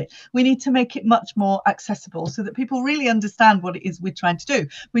change it. We need to make it much more accessible so that people really understand what it is we're trying to do,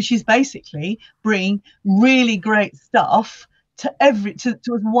 which is basically bring really great stuff to as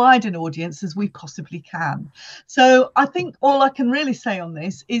wide an audience as we possibly can. So I think all I can really say on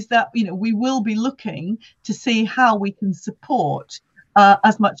this is that, you know, we will be looking to see how we can support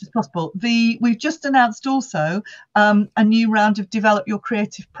as much as possible. We've just announced also a new round of Develop Your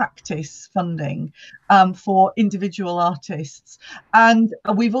Creative Practice funding for individual artists. And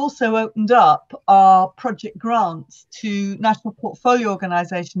we've also opened up our project grants to national portfolio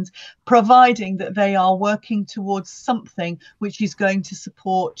organisations, providing that they are working towards something which is going to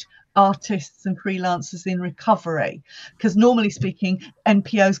support artists and freelancers in recovery, because normally speaking,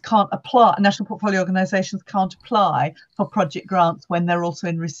 NPOs can't apply, national portfolio organisations can't apply for project grants when they're also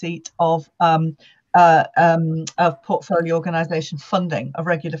in receipt of portfolio organisation funding, of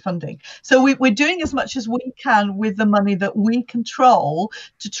regular funding. So we're doing as much as we can with the money that we control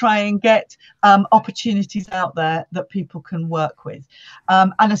to try and get opportunities out there that people can work with.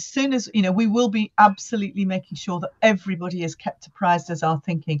 And as soon as, you know, we will be absolutely making sure that everybody is kept apprised as our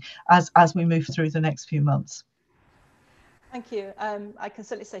thinking as we move through the next few months. Thank you. I can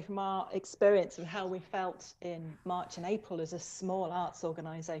certainly say from our experience of how we felt in March and April as a small arts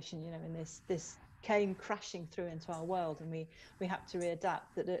organisation, you know, and this came crashing through into our world, and we had to readapt.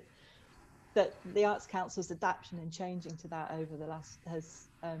 That the Arts Council's adaptation and changing to that over the last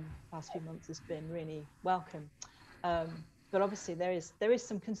few months has been really welcome. But obviously there is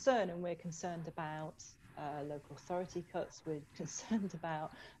some concern, and we're concerned about local authority cuts. We're concerned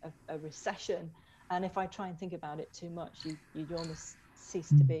about a recession. And if I try and think about it too much, you'd almost cease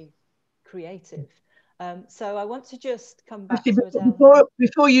to be creative. So I want to just come back to Adel.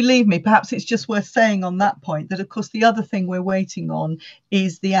 Before you leave me, perhaps it's just worth saying on that point that, of course, the other thing we're waiting on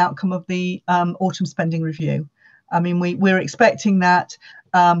is the outcome of the autumn spending review. I mean, we're expecting that,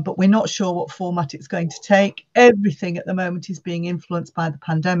 but we're not sure what format it's going to take. Everything at the moment is being influenced by the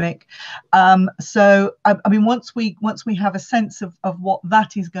pandemic. So, I mean, once we have a sense of what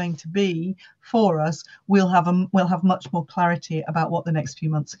that is going to be for us, we'll have much more clarity about what the next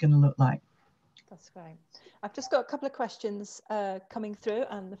few months are going to look like. That's great. I've just got a couple of questions coming through,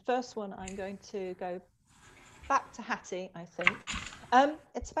 and the first one I'm going to go back to Hattie, I think.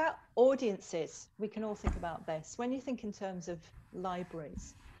 It's about audiences. We can all think about this. When you think in terms of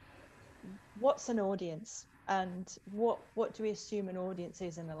libraries, what's an audience, and what do we assume an audience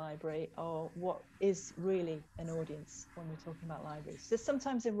is in a library, or what is really an audience when we're talking about libraries? So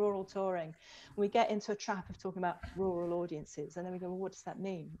sometimes in rural touring, we get into a trap of talking about rural audiences, and then we go, well, what does that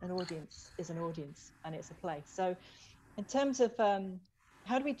mean? An audience is an audience, and it's a place. So in terms of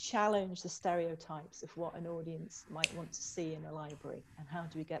how do we challenge the stereotypes of what an audience might want to see in a library, and how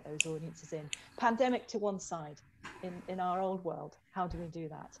do we get those audiences in? Pandemic to one side, in our old world, how do we do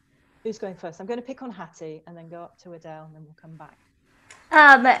that? Who's going first? I'm going to pick on Hattie and then go up to Adel, and then we'll come back.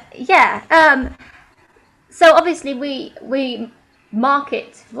 So obviously we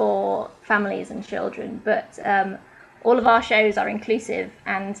market for families and children, but all of our shows are inclusive.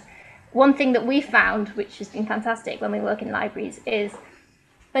 And one thing that we found, which has been fantastic when we work in libraries, is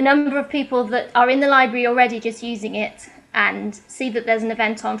the number of people that are in the library already just using it and see that there's an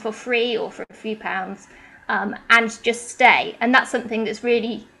event on for free or for a few pounds, and just stay. And that's something that's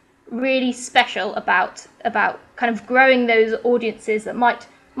really special about kind of growing those audiences that might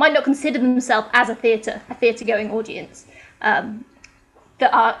not consider themselves as a theatre going audience,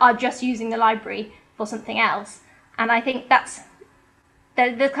 that are just using the library for something else. And I think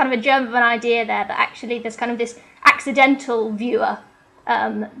there's kind of a germ of an idea there that actually there's kind of this accidental viewer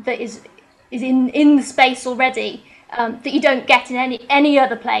that is in the space already, that you don't get in any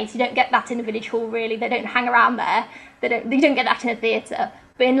other place. You don't get that in a village hall, really. They don't hang around there. You don't get that in a theatre.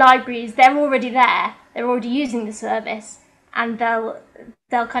 But in libraries, they're already there. They're already using the service, and they'll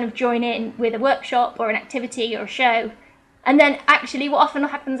kind of join in with a workshop or an activity or a show And then actually what often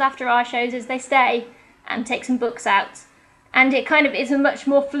happens after our shows is they stay and take some books out. And it kind of is a much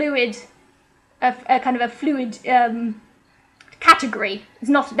more fluid, a kind of a fluid category.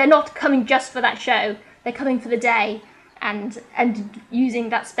 They're not coming just for that show, they're coming for the day and using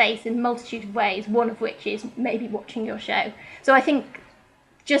that space in a multitude of ways, one of which is maybe watching your show. So I think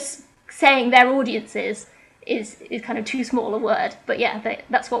just saying their audiences is kind of too small a word, but yeah,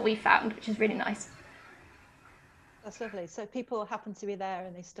 that's what we found, which is really nice. That's lovely. So people happen to be there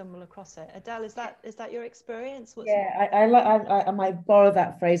and they stumble across it. Adele, is that your experience? I might borrow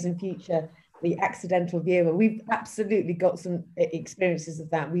that phrase in future, the accidental viewer. We've absolutely got some experiences of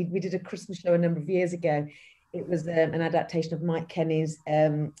that. We did a Christmas show a number of years ago. It was an adaptation of Mike Kenny's,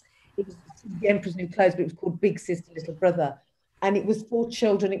 it was The Emperor's New Clothes, but it was called Big Sister, Little Brother. And it was for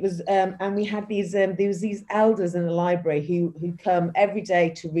children. It was, and we had there was these elders in the library who come every day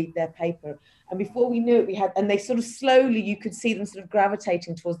to read their paper. And before we knew it, and they sort of slowly, you could see them sort of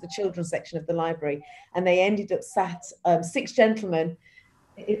gravitating towards the children's section of the library. And they ended up sat, 6 gentlemen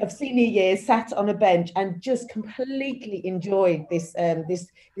of senior years sat on a bench and just completely enjoyed this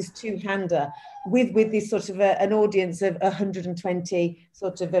two-hander with this sort of an audience of 120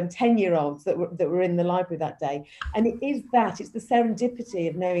 sort of 10-year-olds that were in the library that day. And it's the serendipity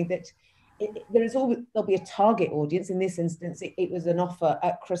of knowing that there'll be a target audience. In this instance, it was an offer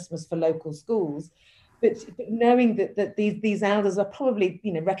at Christmas for local schools. But knowing that these elders are probably,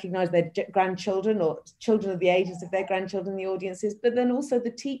 recognise their grandchildren or children of the ages of their grandchildren, the audiences, but then also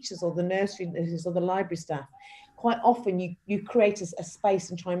the teachers or the nursery nurses or the library staff. Quite often you create a space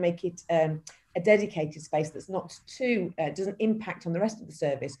and try and make it a dedicated space that's not too, doesn't impact on the rest of the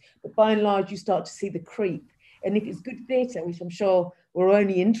service. But by and large, you start to see the creep. And if it's good theatre, which I'm sure we're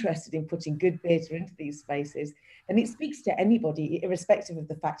only interested in putting good theatre into these spaces, and it speaks to anybody, irrespective of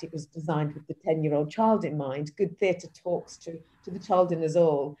the fact it was designed with the 10-year-old child in mind. Good theatre talks to the child in us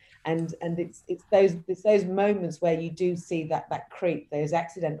all, and it's those moments where you do see that creep, those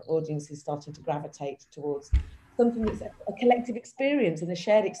accidental audiences starting to gravitate towards something that's a collective experience and a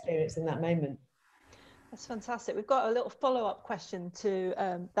shared experience in that moment. That's fantastic. We've got a little follow-up question to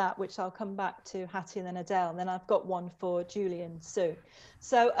that, which I'll come back to Hattie and then Adele, and then I've got one for Julie and Sue.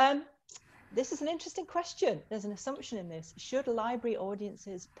 So this is an interesting question. There's an assumption in this. Should library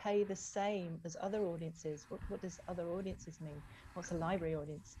audiences pay the same as other audiences? What does other audiences mean? What's a library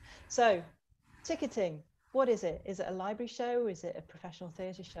audience? So ticketing, what is it? Is it a library show? Is it a professional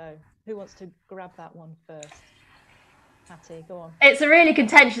theatre show? Who wants to grab that one first? Hattie, go on. It's a really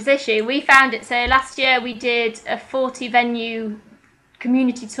contentious issue. We found it. So last year we did a 40 venue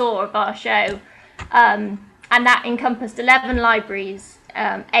community tour of our show, and that encompassed 11 libraries,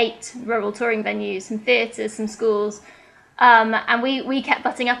 8 rural touring venues, some theatres, some schools, and we kept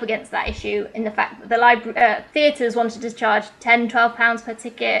butting up against that issue in the fact that the library theatres wanted to charge £10-12 per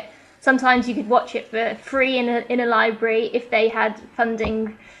ticket. Sometimes you could watch it for free in a library if they had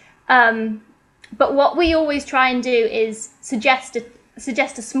funding. But what we always try and do is suggest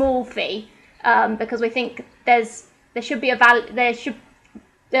a small fee, because we think there should be a value.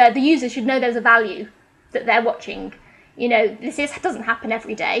 The user should know there's a value that they're watching. Doesn't happen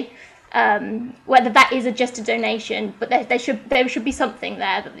every day. Whether that is just a donation, but there should be something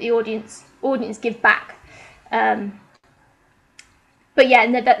there that the audience give back. But yeah,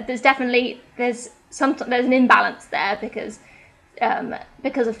 there's an imbalance there because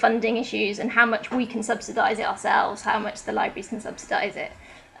of funding issues and how much we can subsidise it ourselves, how much the libraries can subsidise it.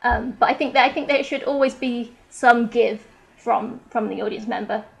 But I think there should always be some give from the audience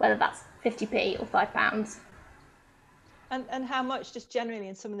member, whether that's 50p or £5. And how much, just generally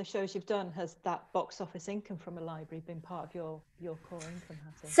in some of the shows you've done, has that box office income from a library been part of your core income,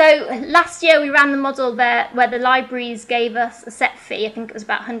 Hattie? So last year we ran the model there where the libraries gave us a set fee. I think it was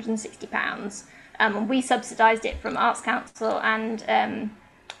about £160. And we subsidised it from Arts Council and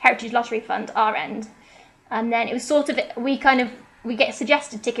Heritage Lottery Fund, our end. And then it was sort of, we get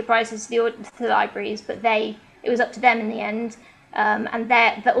suggested ticket prices to the libraries, but it was up to them in the end. And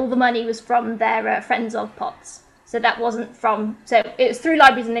all the money was from their Friends of pots. So that wasn't so it was through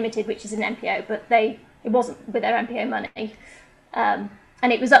Libraries Unlimited, which is an NPO, but it wasn't with their NPO money. And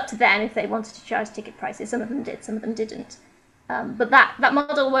it was up to them if they wanted to charge ticket prices. Some of them did, some of them didn't. But that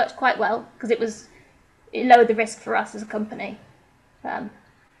model worked quite well because it lowered the risk for us as a company. And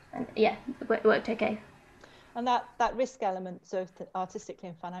yeah, it worked okay. And that risk element, so artistically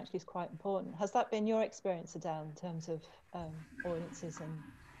and financially, is quite important. Has that been your experience, Adele, in terms of audiences and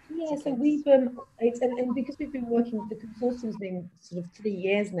Yeah, so we've and because we've been working, the consortium's been sort of 3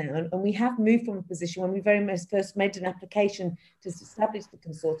 years now, and we have moved from a position when we very much first made an application to establish the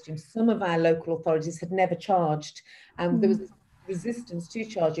consortium. Some of our local authorities had never charged, and there was resistance to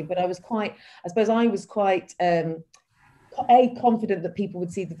charging. But I was quite confident that people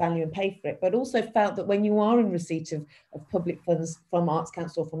would see the value and pay for it, but also felt that when you are in receipt of public funds from Arts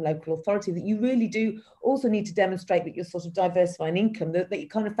Council or from local authority, that you really do also need to demonstrate that you're sort of diversifying income, that you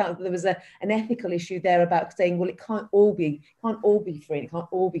kind of felt that there was an ethical issue there about saying, well, it can't all be free, it can't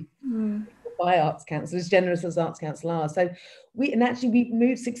all be by Arts Council, as generous as Arts Council are. So we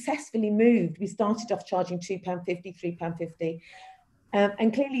successfully moved. We started off charging £2.50, £3.50.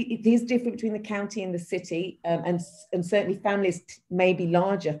 And clearly it is different between the county and the city, and certainly families may be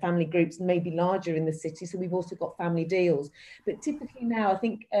larger, family groups may be larger in the city, so we've also got family deals. But typically now, I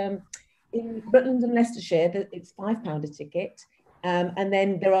think in Rutland and Leicestershire, it's £5 a ticket, and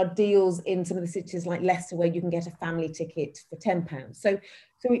then there are deals in some of the cities like Leicester where you can get a family ticket for £10. So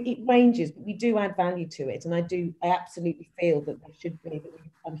it ranges, but we do add value to it, and I absolutely feel that there should be,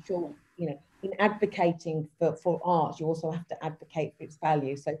 I'm sure, you know, in advocating for art, you also have to advocate for its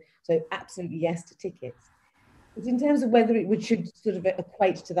value. So absolutely yes to tickets. But in terms of whether it should sort of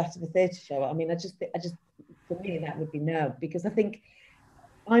equate to that of a theatre show, I mean, I just for me that would be no, because I think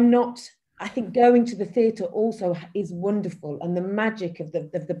going to the theatre also is wonderful, and the magic of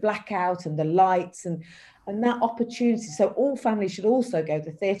the blackout and the lights and that opportunity. So all families should also go to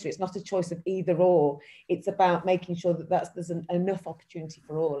the theatre. It's not a choice of either or. It's about making sure that there's enough opportunity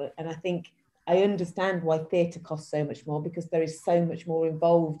for all. And I think I understand why theatre costs so much more, because there is so much more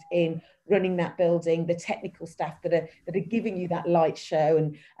involved in running that building, the technical staff that are giving you that light show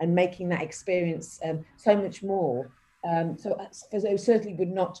and making that experience so much more. So I certainly would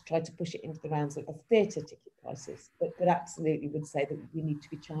not try to push it into the rounds of theatre ticket prices, but absolutely would say that we need to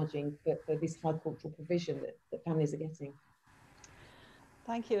be charging for this high cultural provision that families are getting.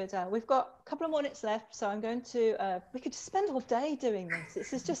 Thank you, Adel. We've got a couple of minutes left, so I'm going to, we could spend all day doing this.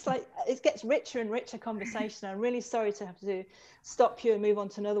 This is just like, it gets richer and richer conversation. I'm really sorry to have to stop you and move on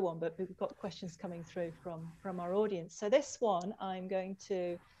to another one, but we've got questions coming through from our audience. So this one, I'm going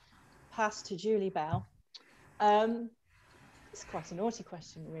to pass to Julie Bell. It's quite a naughty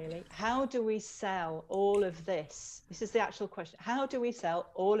question, really. How do we sell all of this? This is the actual question. How do we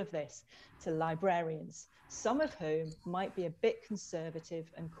sell all of this to librarians, some of whom might be a bit conservative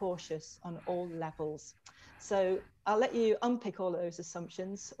and cautious on all levels? So I'll let you unpick all those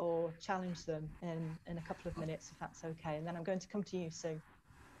assumptions or challenge them in a couple of minutes, if that's okay. And then I'm going to come to you, Sue.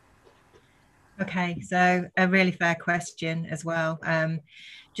 Okay, so a really fair question as well.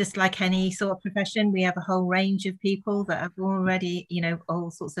 Just like any sort of profession, we have a whole range of people that have already, you know,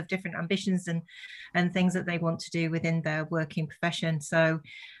 all sorts of different ambitions and things that they want to do within their working profession. So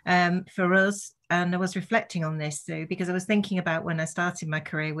for us, and I was reflecting on this too, because I was thinking about when I started my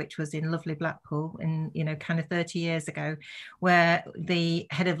career, which was in lovely Blackpool, in, you know, kind of 30 years ago, where the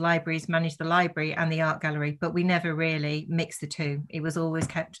head of libraries managed the library and the art gallery, but we never really mixed the two. It was always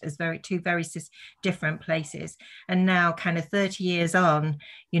kept as two very different places. And now, kind of 30 years on,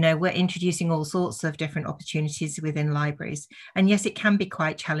 you know, we're introducing all sorts of different opportunities within libraries. And yes, it can be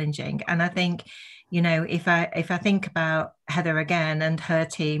quite challenging. And I think, you know, if I think about Heather again and her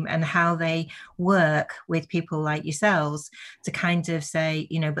team and how they work with people like yourselves to kind of say,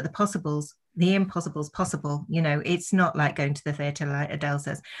 you know, but the impossible's possible. You know, it's not like going to the theatre, like Adele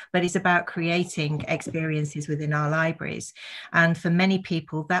says, but it's about creating experiences within our libraries. And for many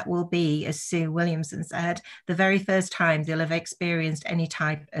people, that will be, as Sue Williamson said, the very first time they'll have experienced any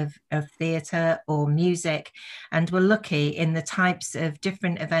type of theatre or music. And we're lucky in the types of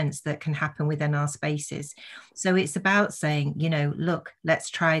different events that can happen within our spaces. So it's about saying, you know, look, let's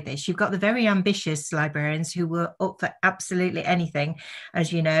try this. You've got the very ambitious librarians who were up for absolutely anything,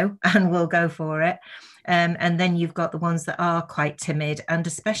 as you know, and will go for it. And then you've got the ones that are quite timid. And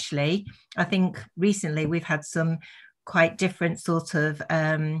especially, I think recently we've had some quite different sort of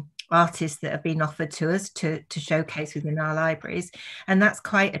artists that have been offered to us to showcase within our libraries. And that's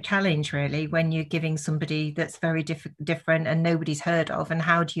quite a challenge, really, when you're giving somebody that's very different and nobody's heard of, and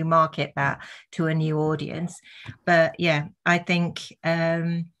how do you market that to a new audience? But yeah, I think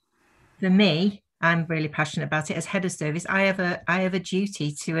for me, I'm really passionate about it. As head of service, I have a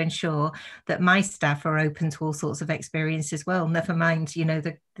duty to ensure that my staff are open to all sorts of experience as well. Never mind, you know,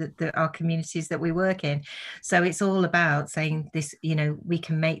 the our communities that we work in. So it's all about saying this, you know, we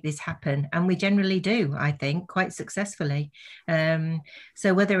can make this happen, and we generally do, I think, quite successfully.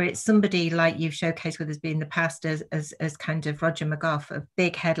 So whether it's somebody like you've showcased with us in the past as kind of Roger McGough, a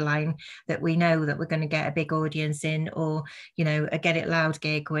big headline that we know that we're going to get a big audience in, or, you know, a Get It Loud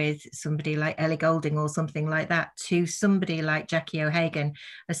gig with somebody like Ellie Goulding or something like that, to somebody like Jackie O'Hagan,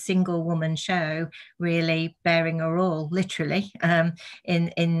 a single woman show, really bearing her all, literally,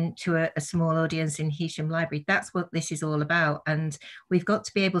 into a small audience in Heysham Library. That's what this is all about, and we've got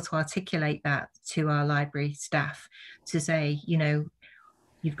to be able to articulate that to our library staff, to say, you know,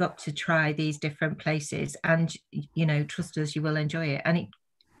 you've got to try these different places, and, you know, trust us, you will enjoy it.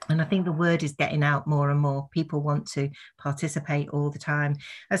 And I think the word is getting out more and more. People want to participate all the time.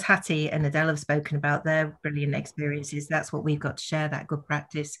 As Hattie and Adel have spoken about their brilliant experiences, that's what we've got to share, that good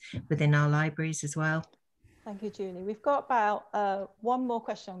practice within our libraries as well. Thank you, Julie. We've got about one more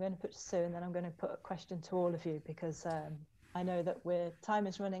question I'm going to put to Sue, and then I'm going to put a question to all of you, because I know that time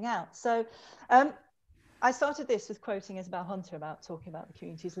is running out. So I started this with quoting Isabel Hunter about talking about the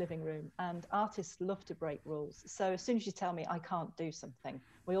community's living room, and artists love to break rules. So as soon as you tell me I can't do something,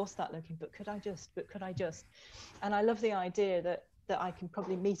 we all start looking, but could I just? And I love the idea that I can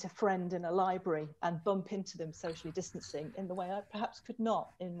probably meet a friend in a library and bump into them socially distancing in the way I perhaps could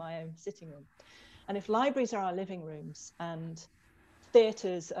not in my own sitting room. And if libraries are our living rooms, and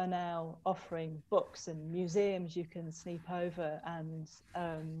theatres are now offering books, and museums you can sleep over, and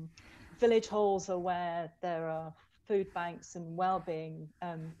village halls are where there are food banks and well-being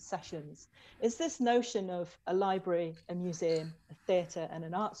sessions, is this notion of a library, a museum, a theatre and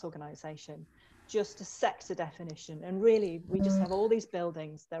an arts organisation just a sector definition? And really we just have all these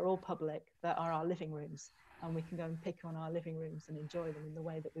buildings, they're all public, that are our living rooms, and we can go and pick on our living rooms and enjoy them in the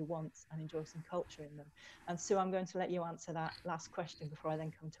way that we want, and enjoy some culture in them. And Sue, I'm going to let you answer that last question before I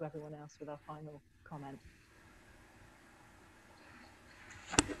then come to everyone else with our final comment.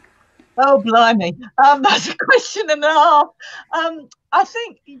 Oh, blimey. That's a question and a half. I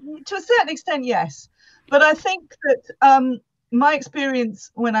think to a certain extent, yes. But I think that my experience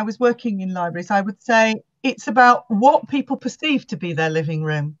when I was working in libraries, I would say it's about what people perceive to be their living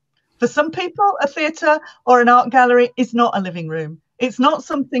room. For some people, a theatre or an art gallery is not a living room. It's not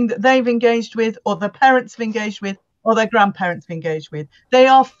something that they've engaged with, or their parents have engaged with, or their grandparents have engaged with. They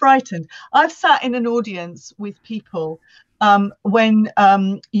are frightened. I've sat in an audience with people when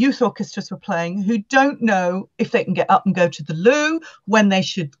youth orchestras were playing, who don't know if they can get up and go to the loo, when they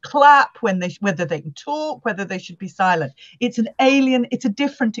should clap, whether they can talk, whether they should be silent. It's an alien, it's a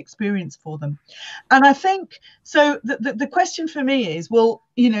different experience for them. And I think, so the question for me is, well,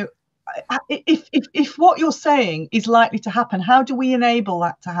 you know, if what you're saying is likely to happen, how do we enable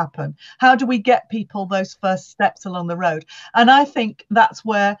that to happen? How do we get people those first steps along the road? And I think that's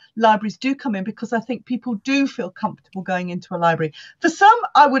where libraries do come in, because I think people do feel comfortable going into a library. For some,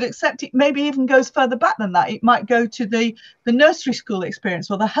 I would accept it maybe even goes further back than that. It might go to the nursery school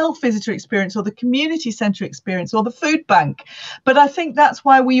experience, or the health visitor experience, or the community centre experience, or the food bank. But I think that's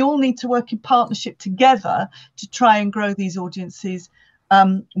why we all need to work in partnership together to try and grow these audiences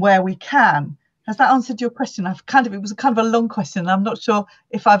where we can. Has that answered your question? It was kind of a long question. I'm not sure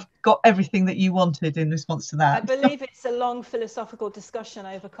if I've got everything that you wanted in response to that. I believe it's a long philosophical discussion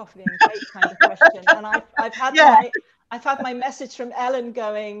over coffee and cake kind of question. And I've had my message from Ellen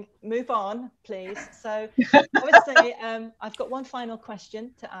going, move on, please. So obviously, I've got one final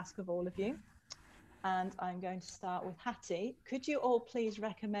question to ask of all of you. And I'm going to start with Hattie. Could you all please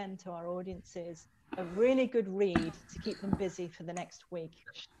recommend to our audiences a really good read to keep them busy for the next week?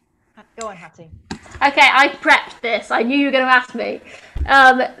 Go on, Hattie. Okay, I prepped this. I knew you were going to ask me.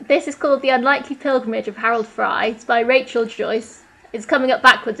 This is called The Unlikely Pilgrimage of Harold Fry. It's by Rachel Joyce. It's coming up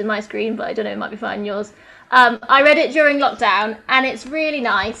backwards in my screen, but I don't know, it might be fine in yours. I read it during lockdown, and it's really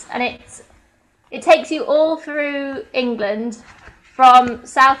nice, and it takes you all through England, from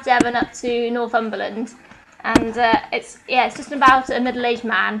South Devon up to Northumberland. And it's just about a middle-aged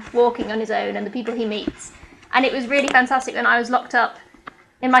man walking on his own and the people he meets. And it was really fantastic when I was locked up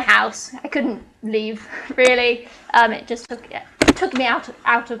in my house. I couldn't leave, really. It just took me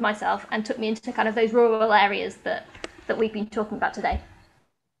out of myself and took me into kind of those rural areas that we've been talking about today.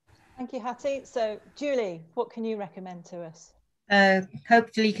 Thank you, Hattie. So, Julie, what can you recommend to us?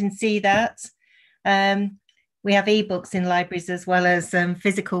 Hopefully you can see that. We have ebooks in libraries as well as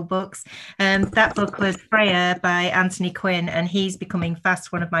physical books. That book was Freya by Anthony Quinn, and he's becoming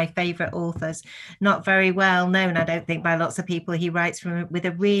fast one of my favourite authors. Not very well known, I don't think, by lots of people. He writes with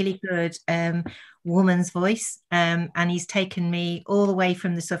a really good woman's voice, and he's taken me all the way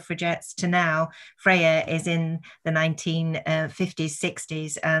from the suffragettes to now. Freya is in the 1950s,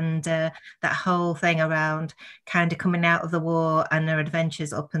 60s, and that whole thing around kind of coming out of the war and her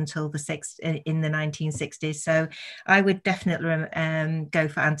adventures up until in the 1960s. So I would definitely go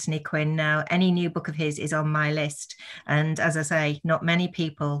for Anthony Quinn now. Any new book of his is on my list, and as I say, not many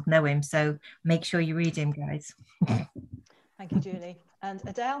people know him, so make sure you read him, guys. Thank you, Julie. And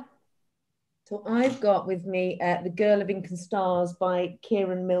Adele? So I've got with me The Girl of Ink and Stars by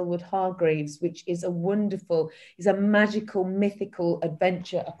Kieran Millwood Hargreaves, which is is a magical, mythical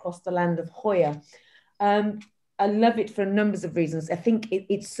adventure across the land of Hoya. I love it for numbers of reasons. I think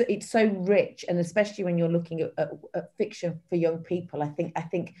it's so rich, and especially when you're looking at fiction for young people, I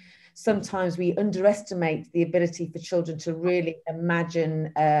think sometimes we underestimate the ability for children to really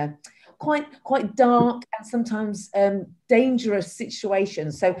imagine quite dark and sometimes dangerous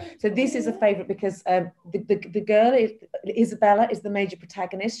situations. So this is a favourite because the girl, Isabella, is the major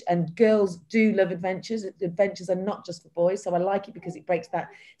protagonist, and girls do love adventures. Adventures are not just for boys, so I like it because it breaks that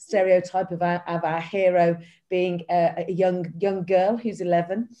stereotype of our hero being a young girl who's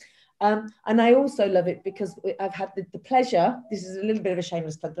 11. And I also love it because I've had the pleasure, this is a little bit of a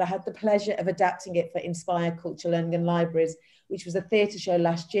shameless plug, but I had the pleasure of adapting it for Inspire Culture Learning and Libraries, which was a theatre show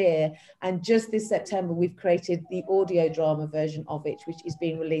last year. And just this September, we've created the audio drama version of it, which is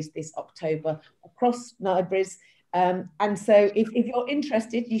being released this October across libraries. And so if you're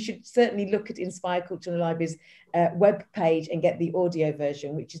interested, you should certainly look at Inspire Culture and Libraries web page and get the audio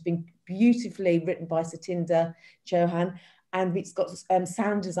version, which has been beautifully written by Satinder Chauhan. And it's got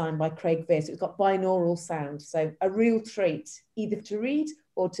sound design by Craig Veer. So it's got binaural sound. So a real treat, either to read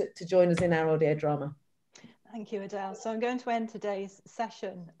or to join us in our audio drama. Thank you, Adele. So I'm going to end today's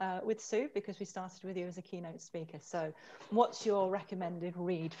session with Sue, because we started with you as a keynote speaker. So what's your recommended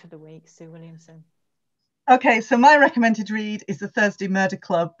read for the week, Sue Williamson? Okay, so my recommended read is The Thursday Murder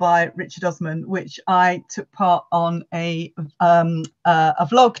Club by Richard Osman, which I took part on a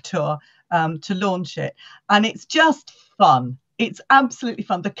vlog tour to launch it. And it's just fun. It's absolutely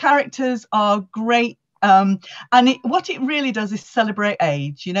fun. The characters are great. And what it really does is celebrate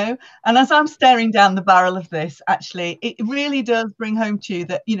age, you know. And as I'm staring down the barrel of this, actually, it really does bring home to you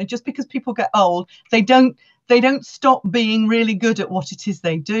that, you know, just because people get old, they don't stop being really good at what it is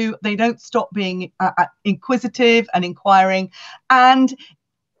they do. They don't stop being inquisitive and inquiring. And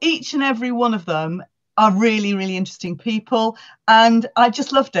each and every one of them are really, really interesting people. And I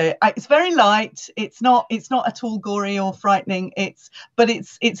just loved it. It's very light. It's not at all gory or frightening. It's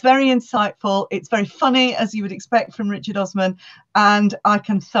very insightful. It's very funny, as you would expect from Richard Osman. And I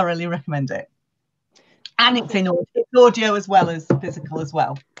can thoroughly recommend it. And it's in audio as well as physical as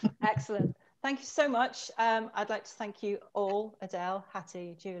well. Excellent. Thank you so much. I'd like to thank you all, Adele,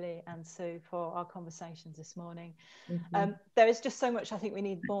 Hattie, Julie and Sue, for our conversations this morning. There is just so much I think we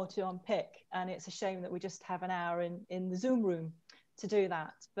need more to unpick, and it's a shame that we just have an hour in the Zoom room to do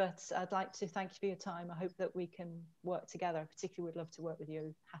that. But I'd like to thank you for your time. I hope that we can work together. I particularly would love to work with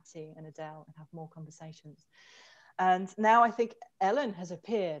you, Hattie and Adele, and have more conversations. And now I think Ellen has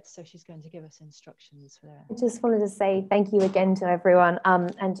appeared, so she's going to give us instructions for that. I just wanted to say thank you again to everyone.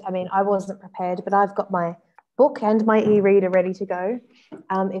 And I mean, I wasn't prepared, but I've got my book and my e-reader ready to go.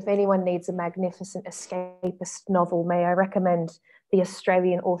 If anyone needs a magnificent escapist novel, may I recommend the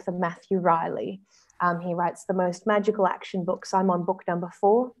Australian author Matthew Riley. He writes the most magical action books. I'm on book number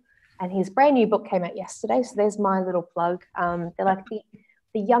 4, and his brand new book came out yesterday. So there's my little plug. They're like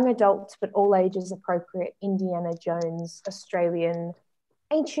the young adult, but all ages appropriate Indiana Jones Australian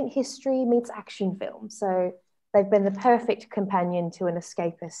ancient history meets action film. So they've been the perfect companion to an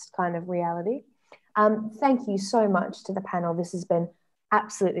escapist kind of reality. Thank you so much to the panel. This has been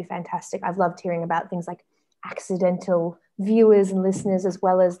absolutely fantastic. I've loved hearing about things like accidental viewers and listeners, as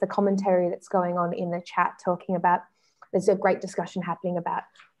well as the commentary that's going on in the chat talking about, there's a great discussion happening about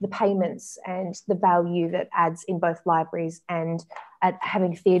the payments and the value that adds in both libraries and at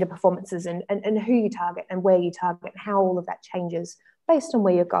having theatre performances and who you target and where you target and how all of that changes based on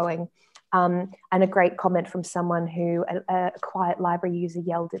where you're going. And a great comment from someone who, a quiet library user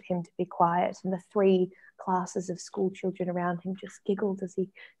yelled at him to be quiet, and the 3 classes of school children around him just giggled as he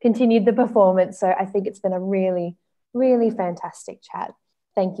continued the performance. So I think it's been a really, really fantastic chat.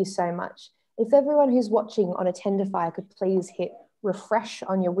 Thank you so much. If everyone who's watching on Attendify could please hit refresh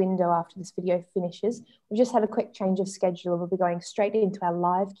on your window after this video finishes. We've just had a quick change of schedule. We'll be going straight into our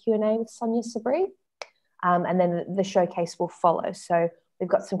live Q&A with Sonia Sabri, and then the showcase will follow. So we've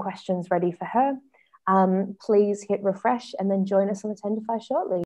got some questions ready for her. Please hit refresh and then join us on Attendify shortly.